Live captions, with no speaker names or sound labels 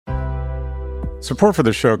Support for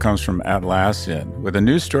the show comes from Atlassian. With a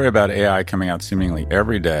news story about AI coming out seemingly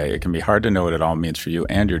every day, it can be hard to know what it all means for you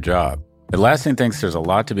and your job. Atlassian thinks there's a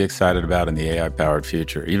lot to be excited about in the AI-powered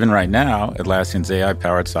future. Even right now, Atlassian's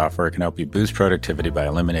AI-powered software can help you boost productivity by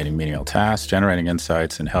eliminating menial tasks, generating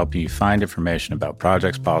insights, and helping you find information about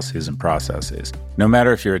projects, policies, and processes. No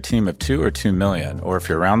matter if you're a team of 2 or 2 million, or if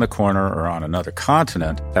you're around the corner or on another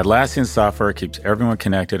continent, Atlassian software keeps everyone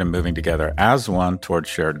connected and moving together as one towards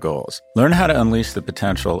shared goals. Learn how to unleash the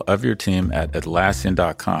potential of your team at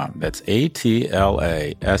Atlassian.com. That's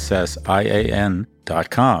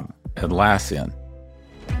Atlassian.com. Atlassian.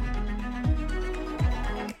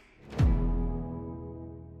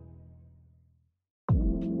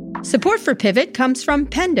 Support for Pivot comes from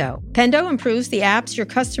Pendo. Pendo improves the apps your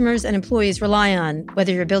customers and employees rely on.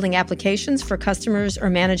 Whether you're building applications for customers or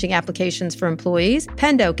managing applications for employees,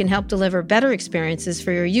 Pendo can help deliver better experiences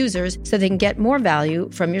for your users so they can get more value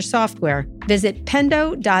from your software. Visit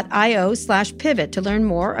pendo.io/pivot to learn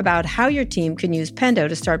more about how your team can use Pendo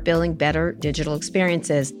to start building better digital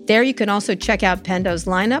experiences. There you can also check out Pendo's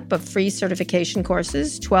lineup of free certification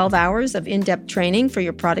courses, 12 hours of in-depth training for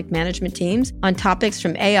your product management teams on topics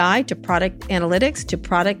from AI to product analytics to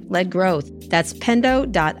product-led growth. That's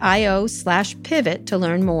pendo.io/pivot to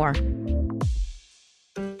learn more.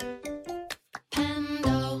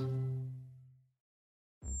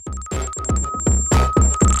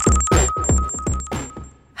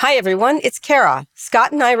 Hi, everyone. It's Kara.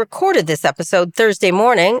 Scott and I recorded this episode Thursday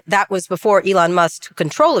morning. That was before Elon Musk took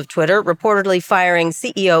control of Twitter, reportedly firing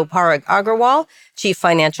CEO Parag Agrawal, Chief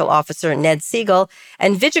Financial Officer Ned Siegel,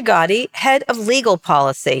 and Vijay Gadde, Head of Legal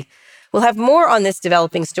Policy. We'll have more on this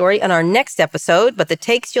developing story on our next episode, but the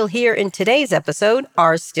takes you'll hear in today's episode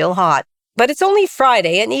are still hot. But it's only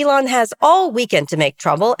Friday, and Elon has all weekend to make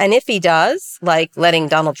trouble. And if he does, like letting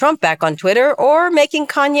Donald Trump back on Twitter or making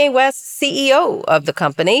Kanye West CEO of the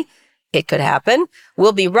company, it could happen.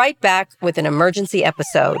 We'll be right back with an emergency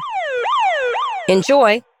episode.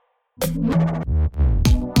 Enjoy.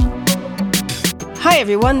 Hi,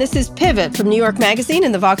 everyone. This is Pivot from New York Magazine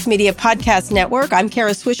and the Vox Media Podcast Network. I'm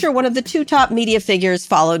Kara Swisher, one of the two top media figures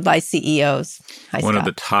followed by CEOs. Hi, One Scott.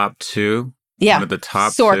 of the top two? Yeah. One of the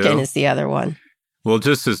top Sorkin two? is the other one. Well,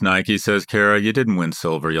 just as Nike says, Kara, you didn't win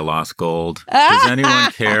silver, you lost gold. Does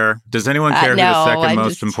anyone care? Does anyone care who the second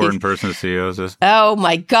most important person of CEOs is? Oh,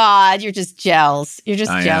 my God. You're just gels. You're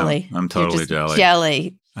just jelly. I'm totally jelly.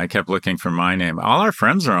 Jelly. I kept looking for my name. All our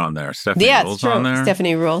friends are on there. Stephanie Rule's on there.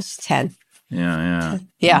 Stephanie Rule's 10. Yeah.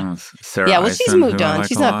 Sarah Yeah, well, Eisen, she's moved who I on. like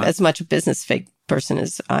She's a not lot. as much a business person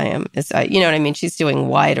as I am. You know what I mean? She's doing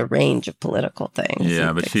wide a range of political things.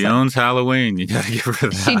 Yeah, but she owns Halloween. You got to give her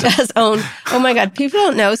that. She does own. Oh, my God. People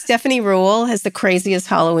don't know. Stephanie Rule has the craziest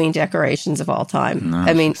Halloween decorations of all time. No,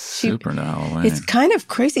 I mean, she's super into Halloween. It's kind of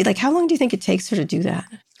crazy. Like, how long do you think it takes her to do that?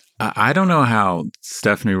 I don't know how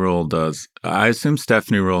Stephanie Rule does. I assume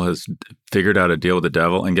Stephanie Rule has figured out a deal with the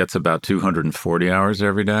devil and gets about 240 hours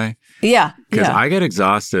every day. Yeah. Because I get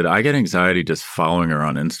exhausted. I get anxiety just following her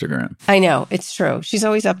on Instagram. I know. It's true. She's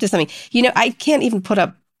always up to something. You know, I can't even put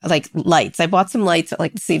up like lights. I bought some lights at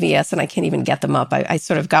like CVS and I can't even get them up. I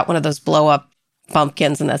sort of got one of those blow up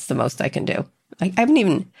pumpkins and that's the most I can do. I haven't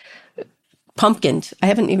even pumpkined. I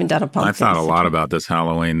haven't even done a pumpkin. I thought a lot about this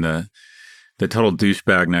Halloween. The total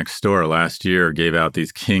douchebag next door last year gave out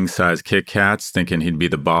these king-size Kit Kats thinking he'd be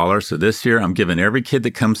the baller. So this year, I'm giving every kid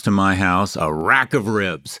that comes to my house a rack of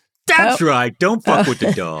ribs. That's right. Don't fuck with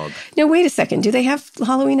the dog. No, wait a second. Do they have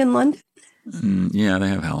Halloween in London? Yeah, they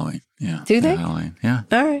have Halloween. Yeah. Do they? Have Halloween. Yeah.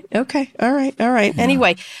 All right. Okay. All right. Yeah.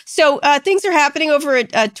 Anyway, so things are happening over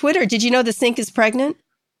at Twitter. Did you know the sink is pregnant?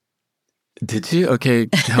 Did you? Okay,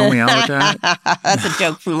 help me out with that. That's a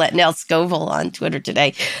joke from Nell Scoville on Twitter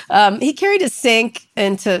today. He carried a sink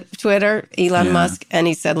into Twitter, Elon Musk, and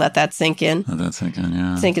he said, let that sink in. Let that sink in,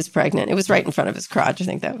 yeah. Sink is pregnant. It was right in front of his crotch. I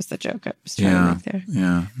think that was the joke I was trying to make there.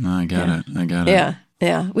 Yeah, no, I get it.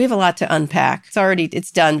 Yeah. We have a lot to unpack.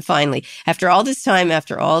 It's done finally. After all this time,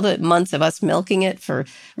 after all the months of us milking it for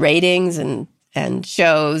ratings and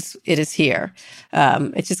shows, it is here.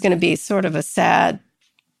 It's just going to be sort of a sad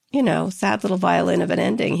little violin of an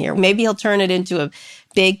ending here. Maybe he'll turn it into a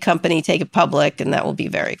big company, take it public, and that will be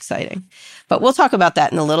very exciting. But we'll talk about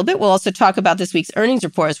that in a little bit. We'll also talk about this week's earnings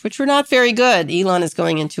reports, which were not very good. Elon is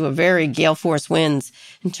going into a very gale force winds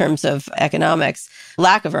in terms of economics.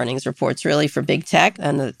 Lack of earnings reports, really, for big tech.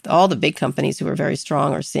 And all the big companies who are very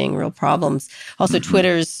strong are seeing real problems. Also,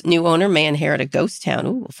 Twitter's new owner may inherit a ghost town.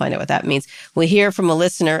 Ooh, we'll find out what that means. We'll hear from a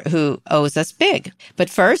listener who owes us big. But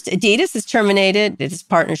first, Adidas has terminated its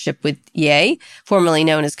partnership with Ye, formerly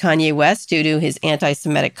known as Kanye West, due to his anti-Semitic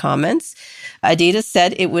anti-Semitic comments. Adidas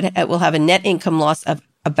said it will have a net income loss of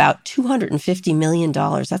about $250 million.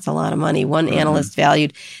 That's a lot of money. One analyst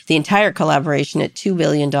valued the entire collaboration at $2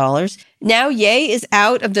 billion. Now, Ye is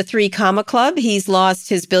out of the Three Comma Club. He's lost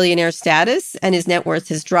his billionaire status, and his net worth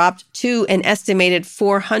has dropped to an estimated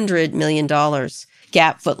 $400 million.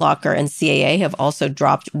 Gap, Foot Locker, and CAA have also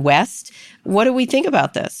dropped west. What do we think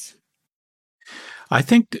about this? I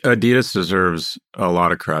think Adidas deserves a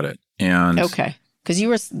lot of credit. And okay. Because you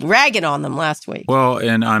were ragging on them last week. Well,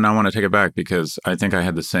 and I want to take it back because I think I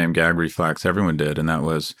had the same gag reflex everyone did, and that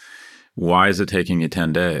was, why is it taking you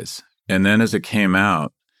 10 days? And then as it came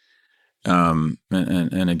out, and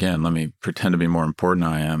again, let me pretend to be more important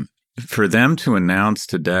than I am, for them to announce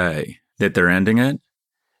today that they're ending it,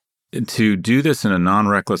 to do this in a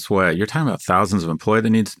non-reckless way, you're talking about thousands of employees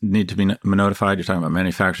that need to be notified. You're talking about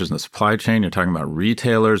manufacturers in the supply chain. You're talking about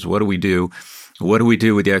retailers. What do we do? What do we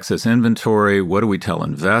do with the excess inventory? What do we tell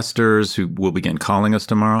investors who will begin calling us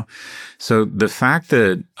tomorrow? So the fact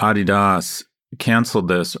that Adidas canceled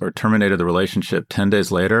this or terminated the relationship 10 days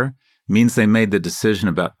later means they made the decision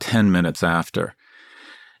about 10 minutes after.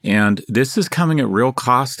 And this is coming at real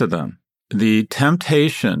cost to them. The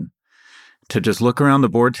temptation to just look around the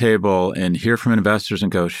board table and hear from investors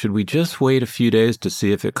and go, should we just wait a few days to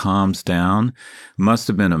see if it calms down, must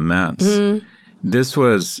have been immense. This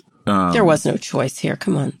was... there was no choice here.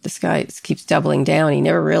 Come on. This guy keeps doubling down. He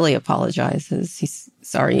never really apologizes. He's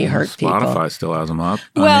sorry he hurt people. Spotify still has him up.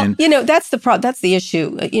 Well, that's the issue.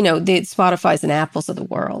 The Spotify's and Apples of the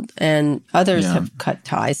world, and others have cut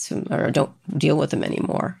ties or don't deal with them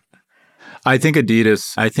anymore. I think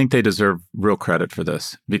Adidas, they deserve real credit for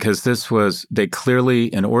this because they clearly,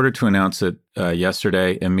 in order to announce it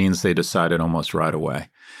yesterday, it means they decided almost right away.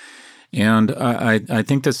 And I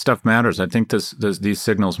think this stuff matters. I think these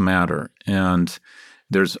signals matter. And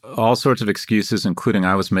there's all sorts of excuses, including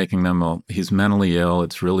I was making them. Well, he's mentally ill.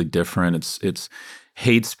 It's really different. It's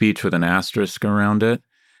hate speech with an asterisk around it.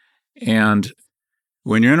 And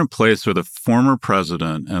when you're in a place where the former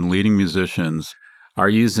president and leading musicians are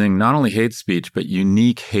using not only hate speech, but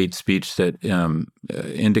unique hate speech that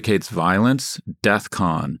indicates violence,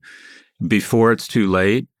 DEFCON, before it's too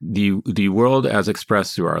late, the world as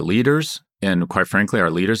expressed through our leaders, and quite frankly, our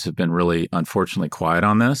leaders have been really, unfortunately, quiet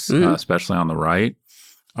on this, especially on the right.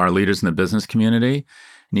 Our leaders in the business community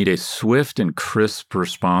need a swift and crisp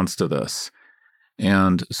response to this.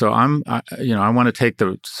 And so I want to take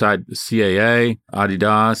the side CAA,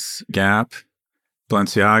 Adidas, Gap,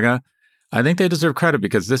 Balenciaga. I think they deserve credit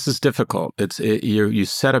because this is difficult. You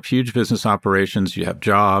set up huge business operations, you have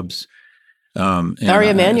jobs. Ari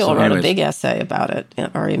Emanuel wrote a big essay about it.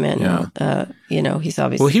 Ari Emanuel, he's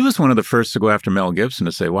obviously... Well, he was one of the first to go after Mel Gibson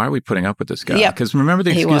to say, why are we putting up with this guy? Because remember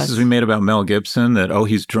the excuses we made about Mel Gibson that,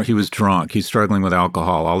 he was drunk, he's struggling with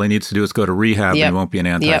alcohol. All he needs to do is go to rehab and he won't be an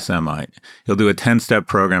anti-Semite. He'll do a 10-step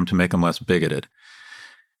program to make him less bigoted.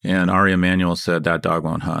 And Ari Emanuel said that dog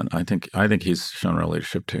won't hunt. I think he's shown real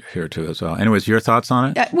leadership here too as well. Anyways, your thoughts on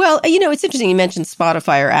it? It's interesting you mentioned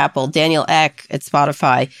Spotify or Apple. Daniel Ek at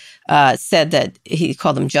Spotify said that he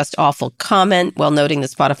called them just awful comment, while noting that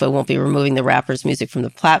Spotify won't be removing the rapper's music from the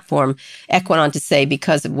platform. Ek went on to say,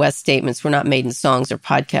 because of West's statements were not made in songs or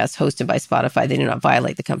podcasts hosted by Spotify, they do not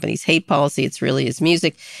violate the company's hate policy. It's really his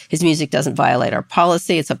music. His music doesn't violate our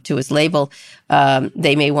policy. It's up to his label.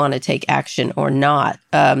 They may want to take action or not.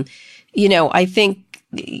 I think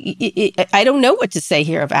I don't know what to say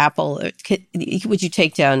here of Apple. Would you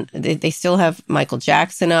take down? They still have Michael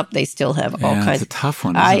Jackson up. They still have all kinds. It's a tough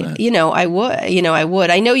one, isn't it? I would.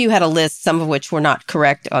 I know you had a list, some of which were not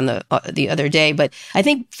correct on the other day, but I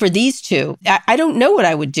think for these two, I don't know what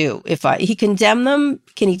I would do if he condemned them.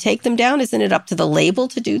 Can he take them down? Isn't it up to the label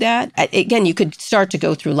to do that? Again, you could start to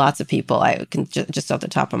go through lots of people. I can just off the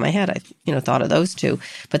top of my head, I thought of those two,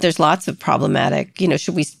 but there's lots of problematic.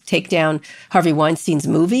 Should we take down Harvey Weinstein's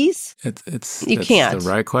movies? It's can't. The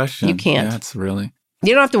right question. You can't. Yeah, it's really.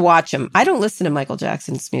 You don't have to watch him. I don't listen to Michael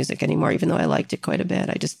Jackson's music anymore, even though I liked it quite a bit.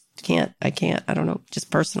 I just can't. I can't. I don't know,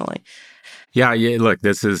 just personally. Yeah. Look,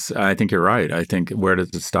 I think you're right. I think where does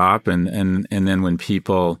it stop? And then when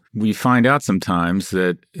we find out sometimes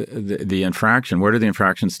that the infraction, where did the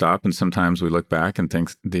infraction stop? And sometimes we look back and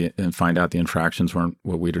find out the infractions weren't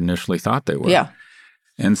what we'd initially thought they were. Yeah.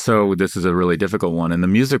 And so this is a really difficult one. And the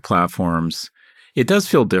music platforms, it does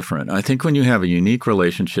feel different. I think when you have a unique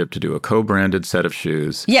relationship to do a co-branded set of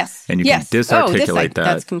shoes, and you can disarticulate that.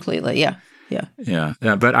 That's completely, yeah.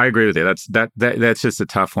 But I agree with you. That's just a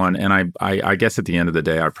tough one. And I guess at the end of the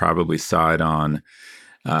day, I probably side on.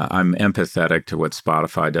 I'm empathetic to what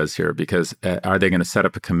Spotify does here because are they going to set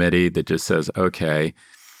up a committee that just says, okay,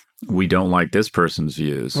 we don't like this person's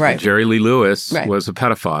views. Right. Jerry Lee Lewis Right. was a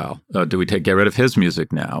pedophile. Do we get rid of his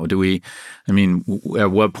music now?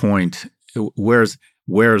 At what point, where's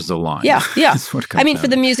the line? Yeah. That's what it comes For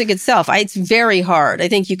the music itself, it's very hard. I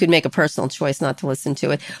think you could make a personal choice not to listen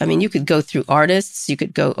to it. You could go through artists. You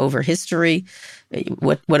could go over history.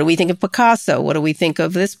 What do we think of Picasso? What do we think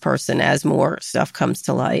of this person as more stuff comes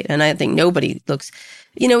to light? And I think nobody looks,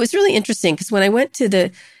 it's really interesting because when I went to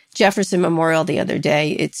the Jefferson Memorial the other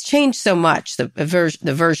day, it's changed so much. The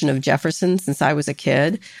version of Jefferson since I was a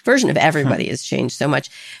kid, version of everybody has changed so much.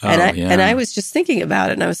 And I was just thinking about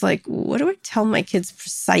it, and I was like, what do I tell my kids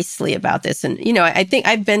precisely about this? And I think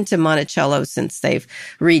I've been to Monticello since they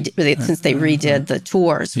redid the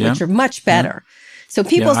tours, which are much better. Yeah. So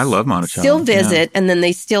people I love Monticello. Still visit, and then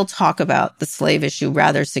they still talk about the slave issue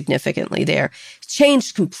rather significantly there. It's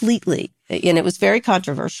changed completely. And it was very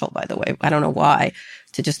controversial, by the way. I don't know why,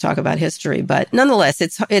 to just talk about history. But nonetheless,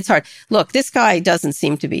 it's hard. Look, this guy doesn't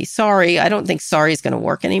seem to be sorry. I don't think sorry is going to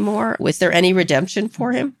work anymore. Was there any redemption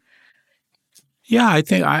for him? Yeah, I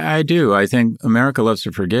think I do. I think America loves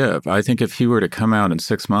to forgive. I think if he were to come out in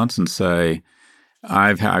 6 months and say,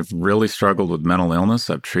 I've really struggled with mental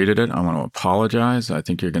illness. I've treated it. I want to apologize. I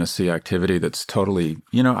think you're going to see activity that's totally,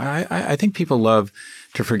 I think people love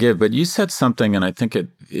to forgive. But you said something, and I think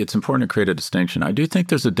it's important to create a distinction. I do think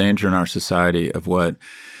there's a danger in our society of what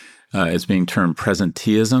is being termed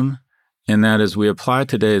presenteeism, and that is we apply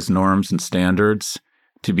today's norms and standards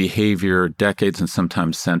to behavior decades and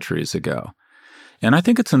sometimes centuries ago. And I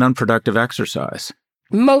think it's an unproductive exercise.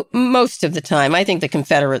 Most of the time, I think the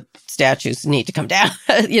Confederate statues need to come down,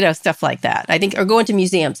 stuff like that. I think, or go into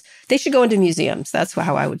museums. They should go into museums. That's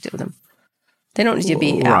how I would do them. They don't need to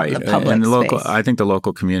be out in the public space. I think the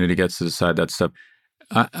local community gets to decide that stuff.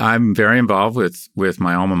 I'm very involved with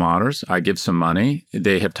my alma maters. I give some money.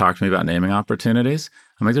 They have talked to me about naming opportunities.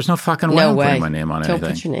 I'm like, there's no fucking way I'm putting my name on anything.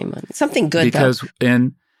 Don't put your name on it. Something good, because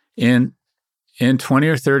in 20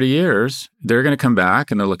 or 30 years, they're going to come back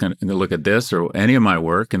and they'll look at this or any of my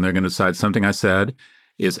work, and they're going to decide something I said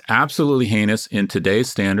is absolutely heinous in today's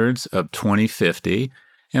standards of 2050.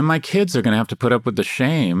 And my kids are going to have to put up with the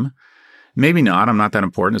shame. Maybe not. I'm not that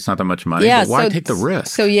important. It's not that much money. But why take the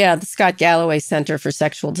risk? So, the Scott Galloway Center for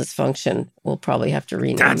Sexual Dysfunction will probably have to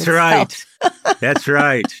rename That's itself. Right. That's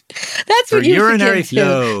right. That's what for urinary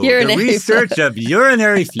flow. The research of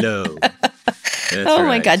urinary flow. Oh,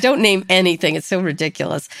 my God. Don't name anything. It's so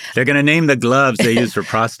ridiculous. They're going to name the gloves they use for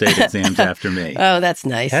prostate exams after me. Oh, that's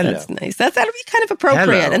nice. Hello. That's nice. That'll be kind of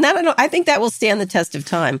appropriate. Hello. And I think that will stand the test of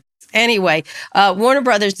time. Anyway, Warner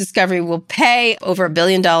Brothers Discovery will pay over $1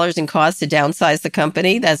 billion in costs to downsize the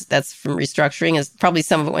company. That's from restructuring. As probably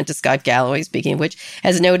some of it went to Scott Galloway, speaking of which.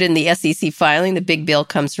 As noted in the SEC filing, the big bill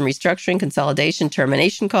comes from restructuring, consolidation,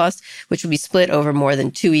 termination costs, which will be split over more than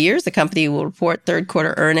 2 years. The company will report third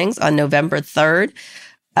quarter earnings on November 3rd.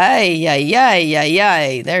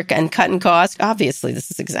 They're cutting costs. Obviously, this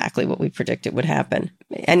is exactly what we predicted would happen.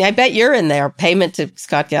 And I bet you're in there. Payment to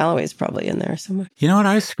Scott Galloway is probably in there somewhere. You know what?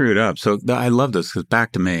 I screwed up. So I love this because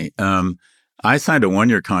back to me. I signed a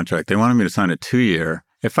 1-year contract. They wanted me to sign a 2-year.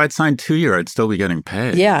 If I'd signed 2-year, I'd still be getting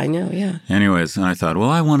paid. Yeah, I know. Yeah. Anyways, and I thought,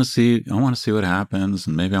 well, I want to see what happens,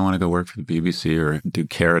 and maybe I want to go work for the BBC or do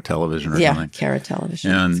Cara Television or something. Yeah, Cara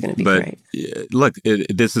Television. It's going to be great. Look,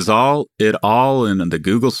 this is all in the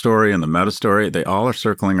Google story and the Meta story. They all are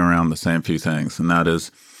circling around the same few things, and that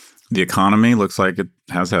is the economy looks like it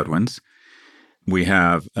has headwinds. We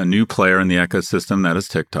have a new player in the ecosystem that is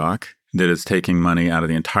TikTok that is taking money out of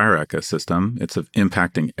the entire ecosystem. It's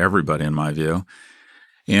impacting everybody, in my view.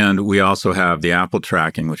 And we also have the Apple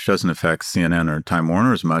tracking, which doesn't affect CNN or Time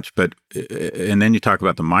Warner as much. And then you talk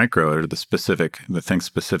about the micro or the things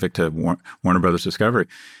specific to Warner Brothers Discovery.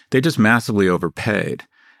 They just massively overpaid.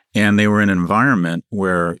 And they were in an environment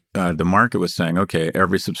where the market was saying, okay,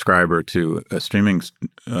 every subscriber to a streaming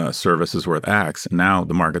service is worth X. And now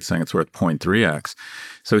the market's saying it's worth 0.3X.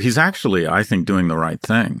 So he's actually, I think, doing the right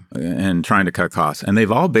thing and trying to cut costs. And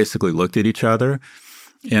they've all basically looked at each other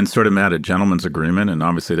and sort of had a gentleman's agreement, and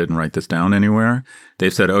obviously they didn't write this down anywhere.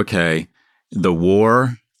 They've said, okay, the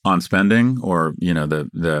war on spending, or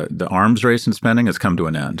the arms race in spending, has come to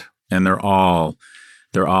an end, and they're all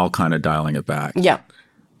kind of dialing it back. Yeah.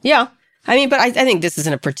 But I think this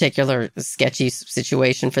isn't a particular sketchy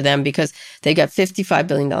situation for them because they got $55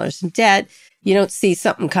 billion in debt. You don't see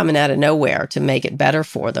something coming out of nowhere to make it better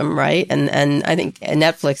for them, right? And I think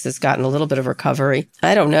Netflix has gotten a little bit of recovery.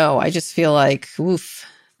 I don't know. I just feel like,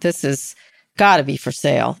 this has got to be for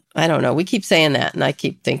sale. I don't know. We keep saying that, and I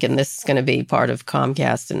keep thinking this is going to be part of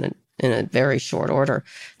Comcast in a very short order.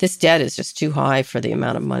 This debt is just too high for the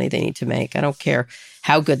amount of money they need to make. I don't care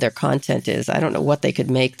how good their content is. I don't know what they could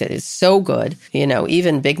make that is so good.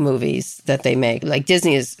 Even big movies that they make, like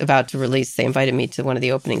Disney is about to release. They invited me to one of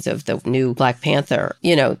the openings of the new Black Panther.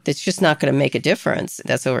 It's just not going to make a difference.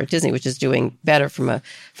 That's over at Disney, which is doing better from a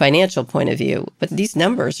financial point of view. But these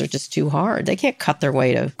numbers are just too hard. They can't cut their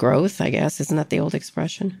way to growth, I guess. Isn't that the old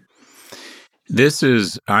expression?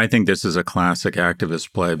 I think this is a classic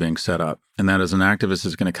activist play being set up. And that is an activist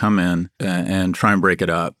is going to come in and try and break it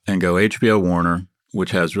up and go HBO Warner,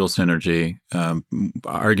 which has real synergy,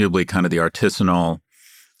 arguably kind of the artisanal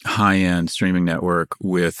high-end streaming network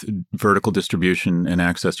with vertical distribution and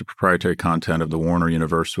access to proprietary content of the Warner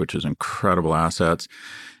universe, which is incredible assets,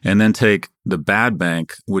 and then take the bad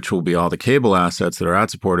bank, which will be all the cable assets that are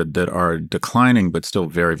ad-supported that are declining but still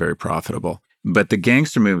very, very profitable. But the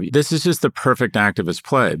gangster movie, this is just the perfect activist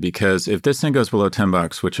play, because if this thing goes below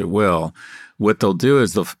 $10, which it will, what they'll do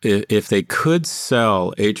is if they could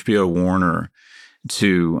sell HBO Warner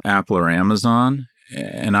to Apple or Amazon,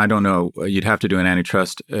 and I don't know, you'd have to do an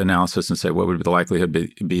antitrust analysis and say what would the likelihood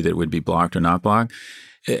be that it would be blocked or not blocked.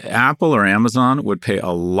 Apple or Amazon would pay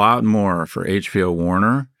a lot more for HBO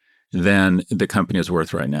Warner than the company is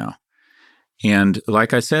worth right now. And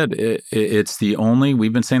like I said, it's the only,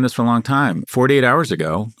 we've been saying this for a long time, 48 hours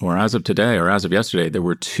ago, or as of today, or as of yesterday, there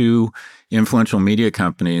were two influential media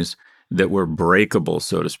companies that were breakable,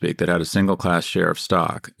 so to speak, that had a single class share of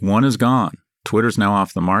stock. One is gone. Twitter's now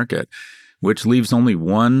off the market, which leaves only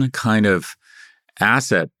one kind of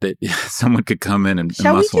asset that someone could come in and muscle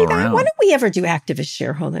around. Shall we do that? Why don't we ever do activist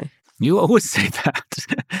shareholding? You always say that.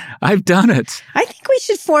 I've done it. I think we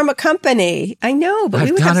should form a company. I know, but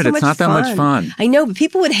we would have so much fun. It's not that much fun. I know, but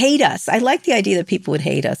people would hate us. I like the idea that people would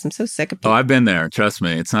hate us. I'm so sick of people. Oh, I've been there. Trust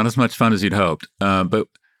me. It's not as much fun as you'd hoped. But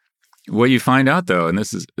what you find out, though, and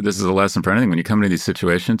this is a lesson for anything, when you come into these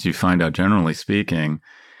situations, you find out, generally speaking,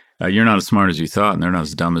 you're not as smart as you thought, and they're not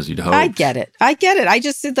as dumb as you'd hoped. I get it. I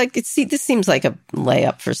just this seems like a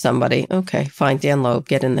layup for somebody. Okay, fine. Dan Loeb,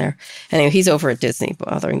 get in there. Anyway, he's over at Disney,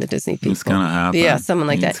 bothering the Disney people. It's gonna happen. Yeah, someone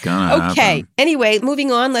like that. It's gonna happen. Okay. Anyway,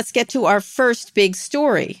 moving on. Let's get to our first big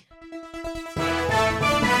story.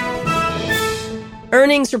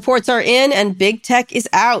 Earnings reports are in and big tech is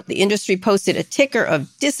out. The industry posted a ticker of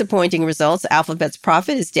disappointing results. Alphabet's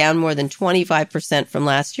profit is down more than 25% from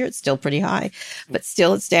last year. It's still pretty high, but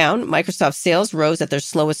still it's down. Microsoft's sales rose at their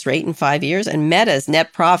slowest rate in 5 years, and Meta's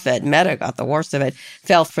net profit, Meta got the worst of it,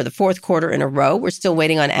 fell for the fourth quarter in a row. We're still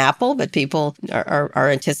waiting on Apple, but people are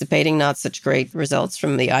anticipating not such great results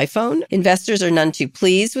from the iPhone. Investors are none too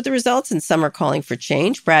pleased with the results, and some are calling for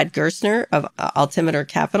change. Brad Gerstner of Altimeter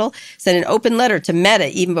Capital sent an open letter to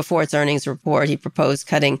Meta even before its earnings report. He proposed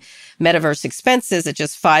cutting metaverse expenses at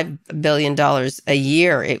just $5 billion a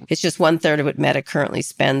year. It's just 1/3 of what Meta currently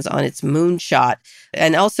spends on its moonshot.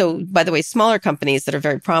 And also, by the way, smaller companies that are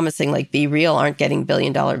very promising, like Be Real, aren't getting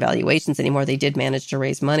billion-dollar valuations anymore. They did manage to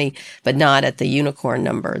raise money, but not at the unicorn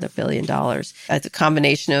number, the $1 billion. It's a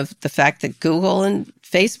combination of the fact that Google and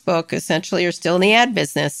Facebook essentially are still in the ad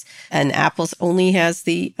business, and Apple's only has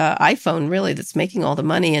the iPhone really that's making all the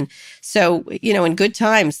money. And so, in good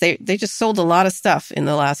times, they just sold a lot of stuff in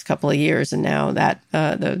the last couple of years, and now that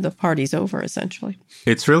the party's over essentially.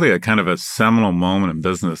 It's really a kind of a seminal moment in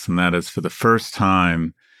business, and that is for the first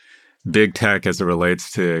time, big tech as it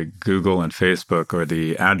relates to Google and Facebook, or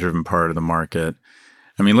the ad-driven part of the market.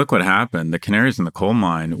 I mean, look what happened. The canaries in the coal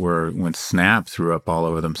mine were when Snap threw up all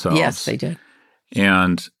over themselves. Yes, they did.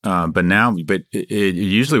 And but it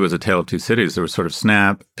usually was a tale of two cities. There was sort of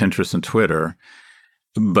Snap, Pinterest, and Twitter,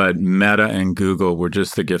 but Meta and Google were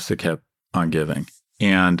just the gifts that kept on giving.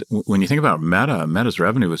 And when you think about Meta's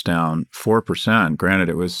revenue was down 4%. Granted,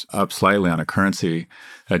 it was up slightly on a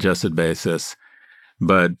currency-adjusted basis,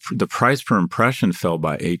 but the price per impression fell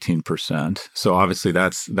by 18%. So obviously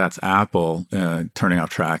that's Apple turning off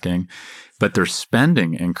tracking. But their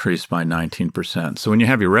spending increased by 19%. So when you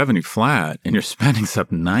have your revenue flat and your spending's up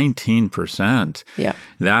 19%,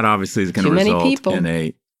 that obviously is going to result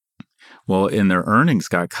in their earnings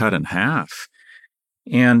got cut in half.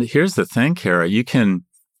 And here's the thing, Kara, you can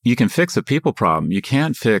fix a people problem. You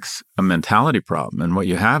can't fix a mentality problem. And what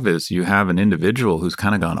you have is an individual who's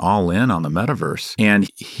kind of gone all in on the metaverse, and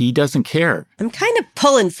he doesn't care. I'm kind of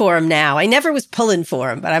pulling for him now. I never was pulling for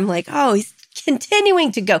him, but I'm like, oh, he's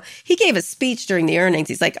continuing to go. He gave a speech during the earnings.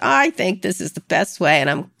 He's like, I think this is the best way. And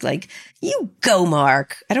I'm like, you go,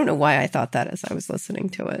 Mark. I don't know why I thought that as I was listening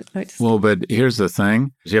to it. Well, but here's the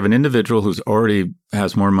thing. You have an individual who's already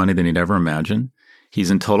has more money than he'd ever imagined.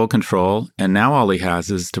 He's in total control. And now all he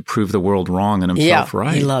has is to prove the world wrong and himself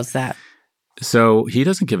right. He loves that. So he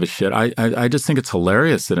doesn't give a shit. I just think it's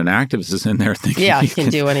hilarious that an activist is in there thinking he can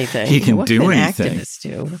do anything. He can what do can anything. Activists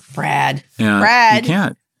do? Brad.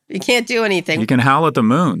 You can't do anything. You can howl at the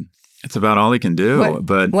moon. It's about all he can do.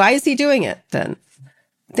 But why is he doing it then?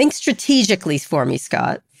 Think strategically for me,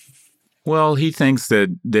 Scott. Well, he thinks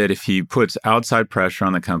that if he puts outside pressure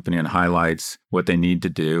on the company and highlights what they need to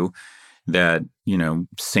do, that,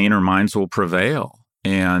 saner minds will prevail.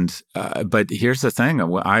 And but here's the thing: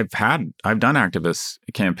 I've done activist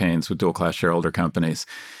campaigns with dual class shareholder companies.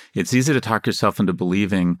 It's easy to talk yourself into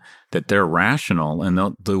believing that they're rational and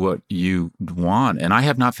they'll do what you want, and I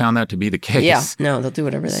have not found that to be the case. Yeah, no, they'll do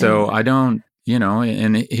whatever they want. So I don't,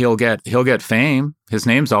 and he'll get fame. His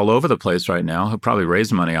name's all over the place right now. He'll probably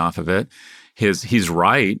raise money off of it. He's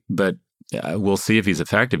right, but we'll see if he's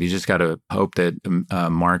effective. You just got to hope that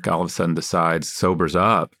Mark all of a sudden sobers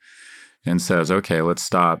up and says, okay, let's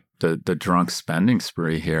stop the drunk spending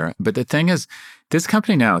spree here. But the thing is, this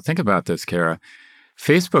company now, think about this, Kara,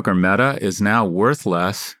 Facebook or Meta is now worth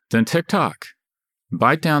less than TikTok.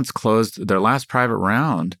 ByteDance closed their last private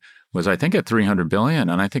round was, I think, at $300 billion,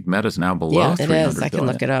 and I think Meta's now below $300 billion. Yeah, it is. I can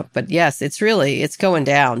look it up. But yes, it's going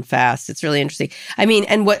down fast. It's really interesting. I mean,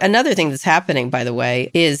 and another thing that's happening, by the way,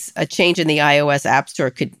 is a change in the iOS App Store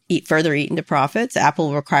could further eat into profits. Apple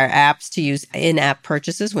will require apps to use in-app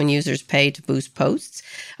purchases when users pay to boost posts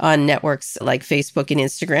on networks like Facebook and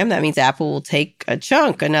Instagram. That means Apple will take a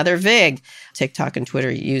chunk, another VIG. TikTok and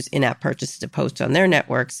Twitter use in-app purchases to post on their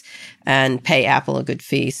networks and pay Apple a good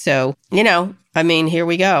fee. So, here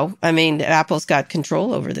we go. Apple's got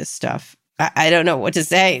control over this stuff. I don't know what to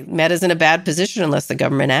say. Meta's in a bad position unless the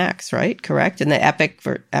government acts, right? Correct? In the Epic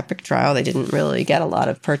trial, they didn't really get a lot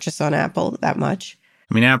of purchase on Apple that much.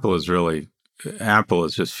 Apple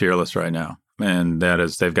is just fearless right now. And that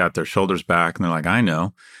is, they've got their shoulders back and they're like, I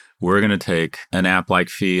know, we're going to take an app-like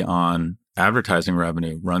fee on advertising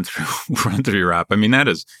revenue, run through your app. That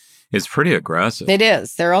is pretty aggressive. It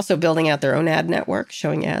is. They're also building out their own ad network,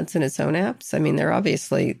 showing ads in its own apps. They're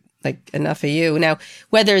obviously like enough of you. Now,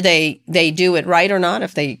 whether they do it right or not,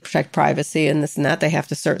 if they protect privacy and this and that, they have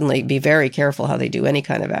to certainly be very careful how they do any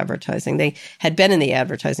kind of advertising. They had been in the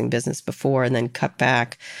advertising business before and then cut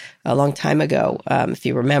back a long time ago, if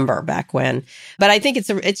you remember back when. But I think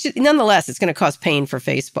nonetheless, it's going to cause pain for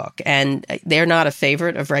Facebook. And they're not a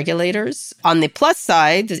favorite of regulators. On the plus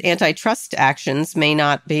side, the antitrust actions may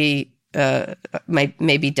not be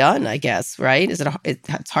may be done, I guess, right?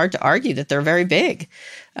 It's hard to argue that they're very big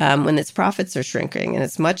when its profits are shrinking and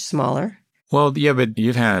it's much smaller. Well, yeah, but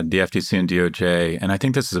you've had the FTC and DOJ, and I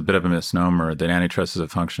think this is a bit of a misnomer that antitrust is a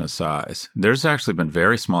function of size. There's actually been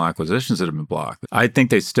very small acquisitions that have been blocked. I think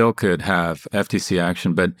they still could have FTC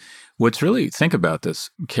action, but think about this,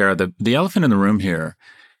 Kara, the elephant in the room here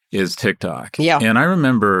is TikTok. Yeah. And I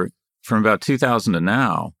remember from about 2000 to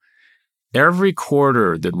now, every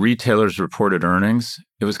quarter that retailers reported earnings,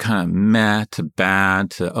 it was kind of meh to bad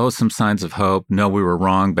to, some signs of hope. No, we were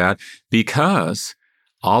wrong, bad. Because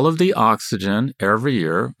all of the oxygen every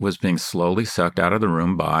year was being slowly sucked out of the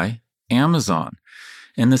room by Amazon.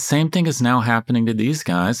 And the same thing is now happening to these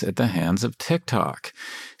guys at the hands of TikTok.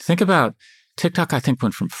 Think about TikTok, I think,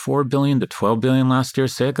 went from $4 billion to $12 billion last year.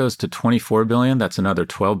 Say it goes to $24 billion, that's another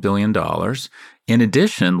 $12 billion. In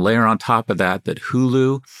addition, layer on top of that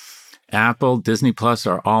Hulu, Apple, Disney Plus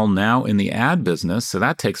are all now in the ad business. So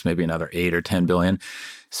that takes maybe another 8 or 10 billion.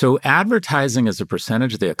 So advertising as a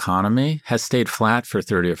percentage of the economy has stayed flat for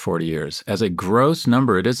 30 or 40 years. As a gross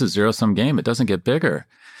number, it is a zero-sum game. It doesn't get bigger.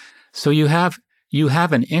 So you have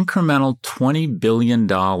an incremental $20 billion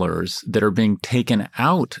that are being taken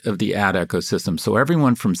out of the ad ecosystem. So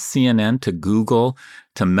everyone from CNN to Google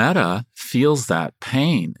to Meta feels that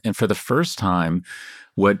pain. And for the first time,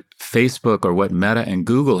 what Facebook or what Meta and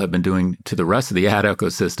Google have been doing to the rest of the ad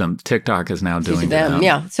ecosystem, TikTok is now doing to them.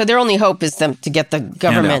 Yeah. So their only hope is to get the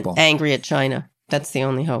government angry at China. That's the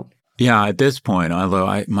only hope. Yeah, at this point,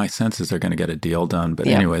 although my sense is they're going to get a deal done. But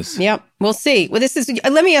anyways. Yeah, we'll see. Well,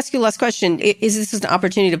 let me ask you the last question. Is this an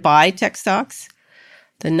opportunity to buy tech stocks?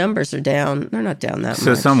 The numbers are down. They're not down that much.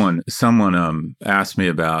 So someone asked me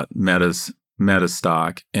about Meta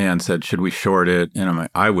stock and said, should we short it? And I'm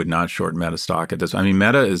like, I would not short Meta stock at this.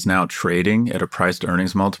 Meta is now trading at a price to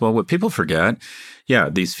earnings multiple. What people forget,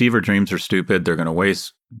 these fever dreams are stupid. They're going to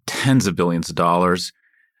waste tens of billions of dollars.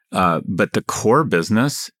 But the core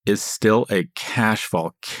business is still a cash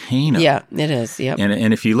volcano. Yeah, it is. Yep.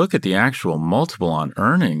 And if you look at the actual multiple on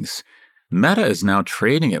earnings, Meta is now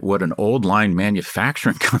trading at what an old line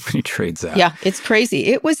manufacturing company trades at. Yeah, it's crazy.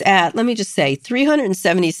 It was at, let me just say,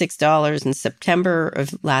 $376 in September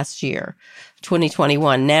of last year,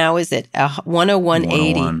 2021. Now is at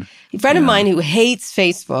 $101.80. A friend of mine who hates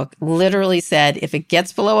Facebook literally said, if it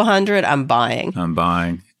gets below 100, I'm buying.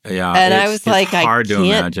 Yeah, and I was like, it's hard to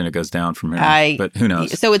imagine it goes down from here, but who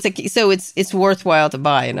knows? So it's worthwhile to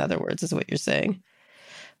buy. In other words, is what you're saying.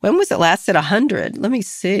 When was it last at 100? Let me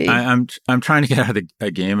see. I'm trying to get out of a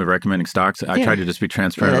game of recommending stocks. I try to just be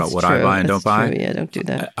transparent about what I buy and don't buy. Yeah, don't do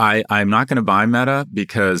that. I'm not going to buy Meta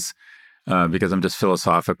because I'm just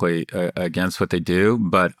philosophically against what they do.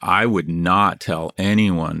 But I would not tell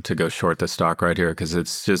anyone to go short the stock right here because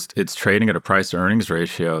it's trading at a price to earnings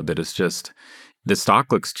ratio that is just. The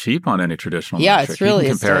stock looks cheap on any traditional metric. Yeah, it's really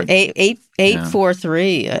it's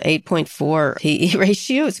 843, 8.4 PE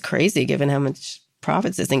ratio. It's crazy given how much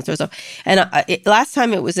profits this thing throws off. And last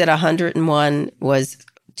time it was at 101 was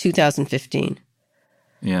 2015.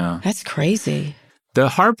 Yeah. That's crazy. The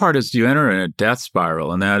hard part is you enter in a death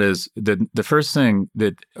spiral, and that is the first thing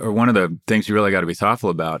or one of the things you really got to be thoughtful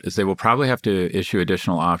about is they will probably have to issue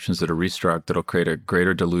additional options that are restruck that'll create a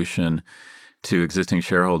greater dilution to existing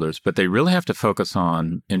shareholders, but they really have to focus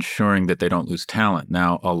on ensuring that they don't lose talent.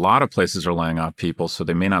 Now, a lot of places are laying off people, so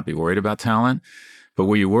they may not be worried about talent, but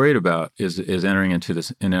what you're worried about is entering into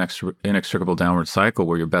this inextricable downward cycle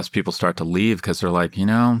where your best people start to leave because they're like,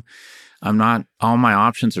 all my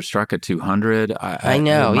options are struck at 200. I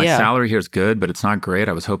know, my salary here is good, but it's not great.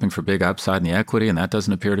 I was hoping for big upside in the equity, and that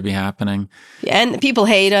doesn't appear to be happening. And people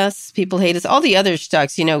hate us. All the other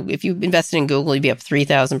stocks, if you invested in Google, you'd be up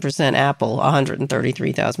 3,000%. Apple,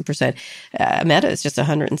 133,000%. Meta is just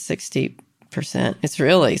 160%. It's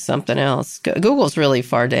really something else. Google's really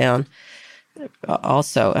far down.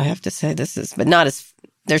 Also, I have to say but not as.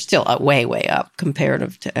 They're still way, way up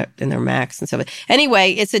comparative to in their max and stuff.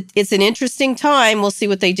 Anyway, it's an interesting time. We'll see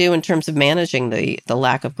what they do in terms of managing the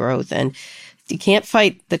lack of growth. And you can't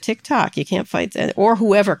fight the TikTok. You can't fight or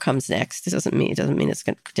whoever comes next. It doesn't mean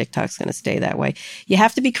TikTok's going to stay that way. You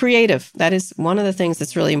have to be creative. That is one of the things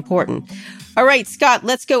that's really important. All right, Scott,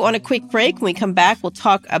 let's go on a quick break. When we come back, we'll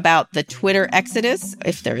talk about the Twitter exodus,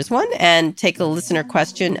 if there is one, and take a listener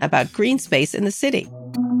question about green space in the city.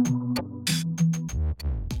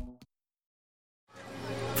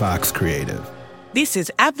 Fox Creative. This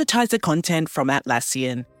is advertiser content from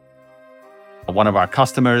Atlassian. One of our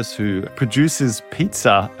customers who produces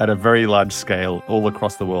pizza at a very large scale all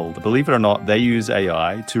across the world. Believe it or not, they use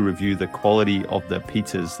AI to review the quality of the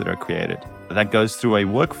pizzas that are created. That goes through a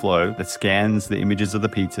workflow that scans the images of the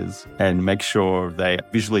pizzas and makes sure they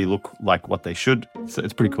visually look like what they should. So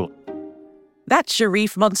it's pretty cool. That's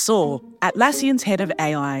Sharif Mansour, Atlassian's head of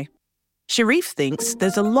AI. Sharif thinks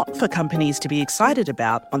there's a lot for companies to be excited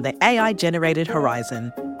about on the AI-generated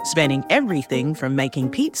horizon, spanning everything from making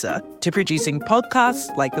pizza to producing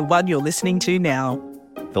podcasts like the one you're listening to now.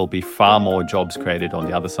 There'll be far more jobs created on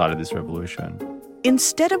the other side of this revolution.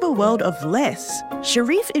 Instead of a world of less,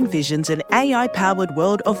 Sharif envisions an AI-powered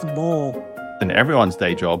world of more. In everyone's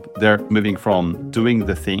day job, they're moving from doing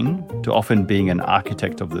the thing to often being an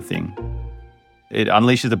architect of the thing. It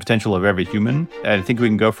unleashes the potential of every human. And I think we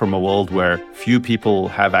can go from a world where few people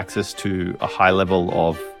have access to a high level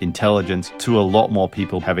of intelligence to a lot more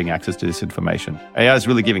people having access to this information. AI is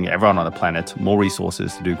really giving everyone on the planet more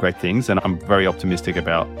resources to do great things. And I'm very optimistic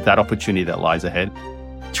about that opportunity that lies ahead.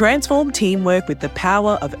 Transform teamwork with the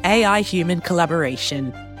power of AI-human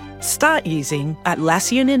collaboration. Start using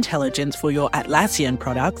Atlassian Intelligence for your Atlassian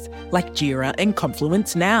products like Jira and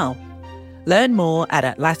Confluence now. Learn more at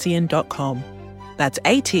Atlassian.com. That's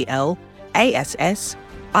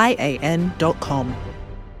ATLASSIAN.com.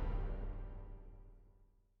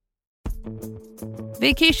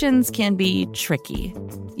 Vacations can be tricky.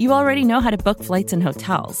 You already know how to book flights and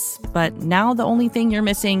hotels, but now the only thing you're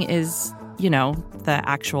missing is, the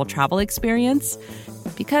actual travel experience.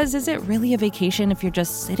 Because is it really a vacation if you're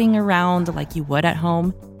just sitting around like you would at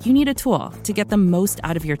home? You need a tool to get the most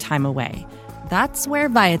out of your time away. That's where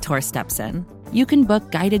Viator steps in. You can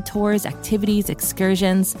book guided tours, activities,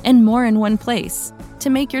 excursions, and more in one place to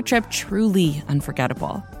make your trip truly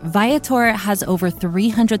unforgettable. Viator has over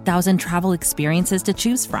 300,000 travel experiences to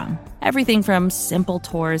choose from. Everything from simple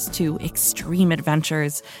tours to extreme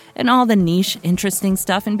adventures and all the niche, interesting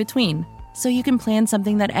stuff in between. So you can plan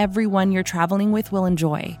something that everyone you're traveling with will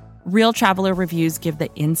enjoy. Real traveler reviews give the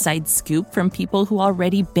inside scoop from people who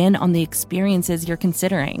already been on the experiences you're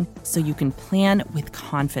considering, so you can plan with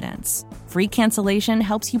confidence. Free cancellation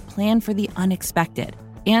helps you plan for the unexpected.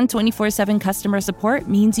 And 24/7 customer support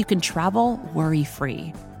means you can travel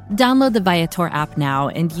worry-free. Download the Viator app now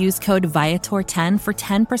and use code Viator10 for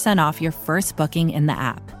 10% off your first booking in the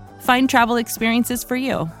app. Find travel experiences for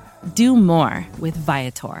you. Do more with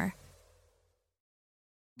Viator.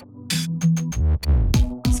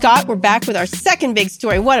 Scott, we're back with our second big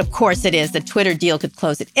story. What, of course, it is. The Twitter deal could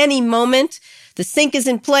close at any moment. The sink is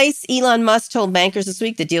in place. Elon Musk told bankers this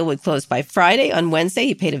week the deal would close by Friday. On Wednesday,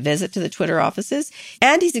 he paid a visit to the Twitter offices,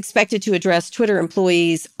 and he's expected to address Twitter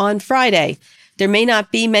employees on Friday. There may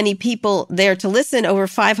not be many people there to listen. Over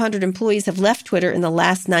 500 employees have left Twitter in the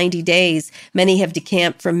last 90 days. Many have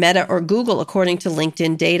decamped from Meta or Google, according to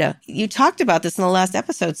LinkedIn data. You talked about this in the last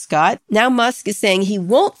episode, Scott. Now Musk is saying he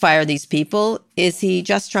won't fire these people. Is he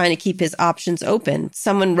just trying to keep his options open?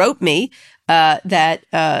 Someone wrote me that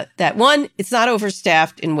one, it's not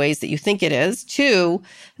overstaffed in ways that you think it is. Two,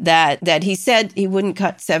 that he said he wouldn't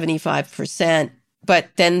cut 75%, but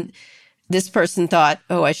then this person thought,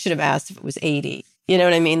 oh, I should have asked if it was 80. You know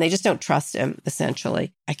what I mean? They just don't trust him,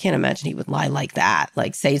 essentially. I can't imagine he would lie like that,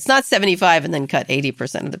 like say it's not 75 and then cut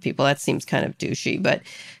 80% of the people. That seems kind of douchey, but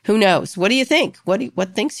who knows? What do you think?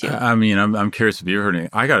 What thinks you? I mean, I'm curious if you heard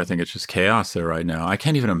anything. I got to think it's just chaos there right now. I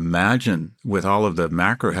can't even imagine with all of the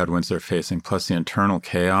macro headwinds they're facing, plus the internal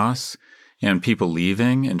chaos and people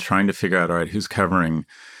leaving and trying to figure out, all right, who's covering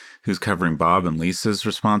Bob and Lisa's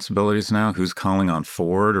responsibilities now? Who's calling on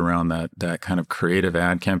Ford around that kind of creative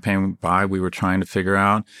ad campaign buy we were trying to figure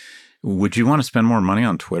out? Would you want to spend more money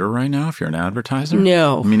on Twitter right now if you're an advertiser?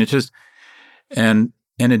 No. I mean, it's just, and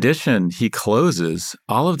in addition, he closes,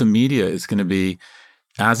 all of the media is going to be,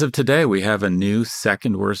 as of today, we have a new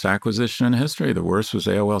second worst acquisition in history. The worst was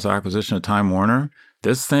AOL's acquisition of Time Warner.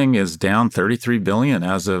 This thing is down $33 billion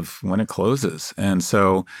as of when it closes. And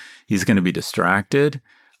so he's going to be distracted.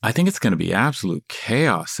 I think it's going to be absolute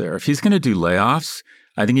chaos there. If he's going to do layoffs,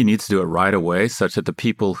 I think he needs to do it right away such that the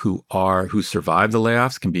people who survive the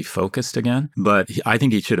layoffs can be focused again. But I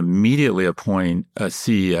think he should immediately appoint a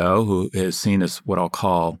CEO who is seen as what I'll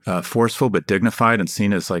call forceful but dignified and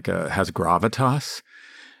seen as has gravitas,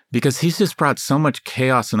 because he's just brought so much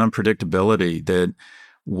chaos and unpredictability that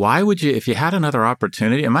why would you, if you had another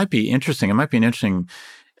opportunity, it might be interesting. It might be an interesting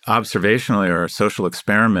observationally or a social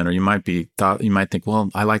experiment, or you might think, well,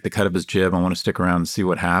 I like the cut of his jib. I want to stick around and see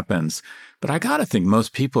what happens. But I got to think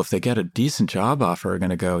most people, if they get a decent job offer, are going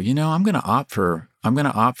to go, I'm going to opt for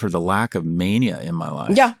the lack of mania in my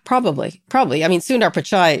life. Yeah, probably. I mean, Sundar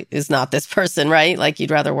Pichai is not this person, right? Like you'd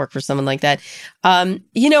rather work for someone like that. I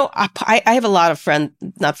have a lot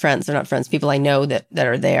of people I know that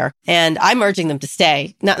are there, and I'm urging them to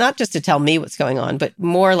stay, not just to tell me what's going on, but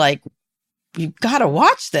more like, you got to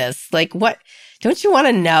watch this. Like, what, don't you want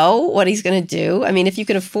to know what he's going to do? I mean, if you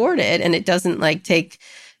can afford it and it doesn't take,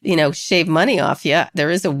 shave money off you,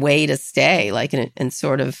 there is a way to stay, and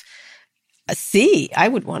sort of see. I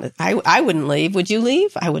wouldn't leave. Would you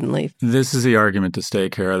leave? I wouldn't leave. This is the argument to stay,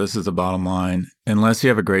 Kara. This is the bottom line. Unless you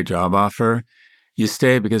have a great job offer, you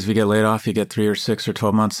stay, because if you get laid off, you get 3 or 6 or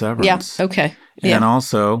 12 months severance. Yeah. Okay. Yeah. And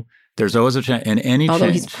also, there's always a chance in any Although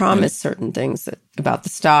change. He's promised certain things about the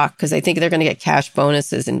stock, because I think they're going to get cash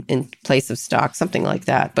bonuses in place of stock, something like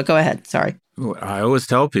that. But go ahead. Sorry. I always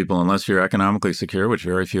tell people, unless you're economically secure, which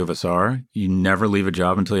very few of us are, you never leave a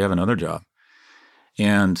job until you have another job.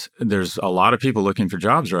 And there's a lot of people looking for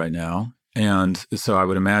jobs right now. And so I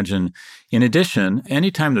would imagine, in addition,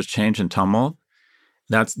 anytime there's change and tumult,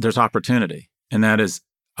 there's opportunity. And that is,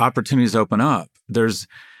 opportunities open up. There's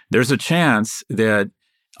a chance that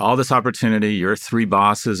all this opportunity, your 3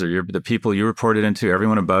 bosses or the people you reported into,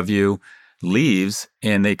 everyone above you leaves,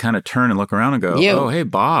 and they kind of turn and look around and go, oh, hey,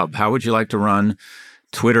 Bob, how would you like to run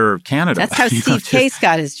Twitter Canada? That's how Steve Case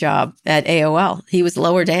got his job at AOL. He was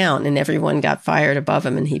lower down and everyone got fired above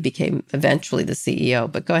him, and he became eventually the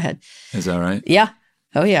CEO. But go ahead. Is that right? Yeah.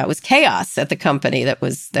 Oh, yeah. It was chaos at the company that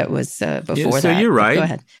was before that. So you're right. Go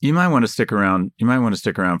ahead. You might want to stick around. You might want to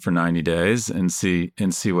stick around for 90 days and see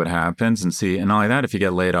what happens and see. And not only that, if you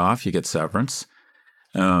get laid off, you get severance.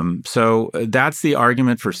 So that's the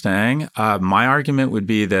argument for staying. My argument would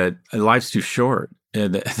be that life's too short.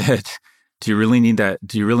 That do you really need that?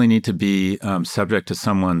 Do you really need to be subject to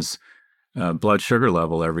someone's blood sugar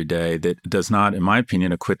level every day that does not, in my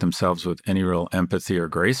opinion, acquit themselves with any real empathy or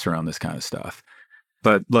grace around this kind of stuff?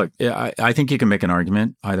 But look, I think you can make an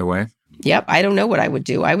argument either way. Yep. I don't know what I would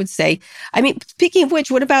do. I would say, I mean, speaking of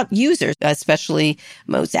which, what about users? Especially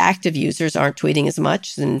most active users aren't tweeting as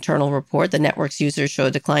much. An internal report, the network's users show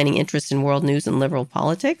a declining interest in world news and liberal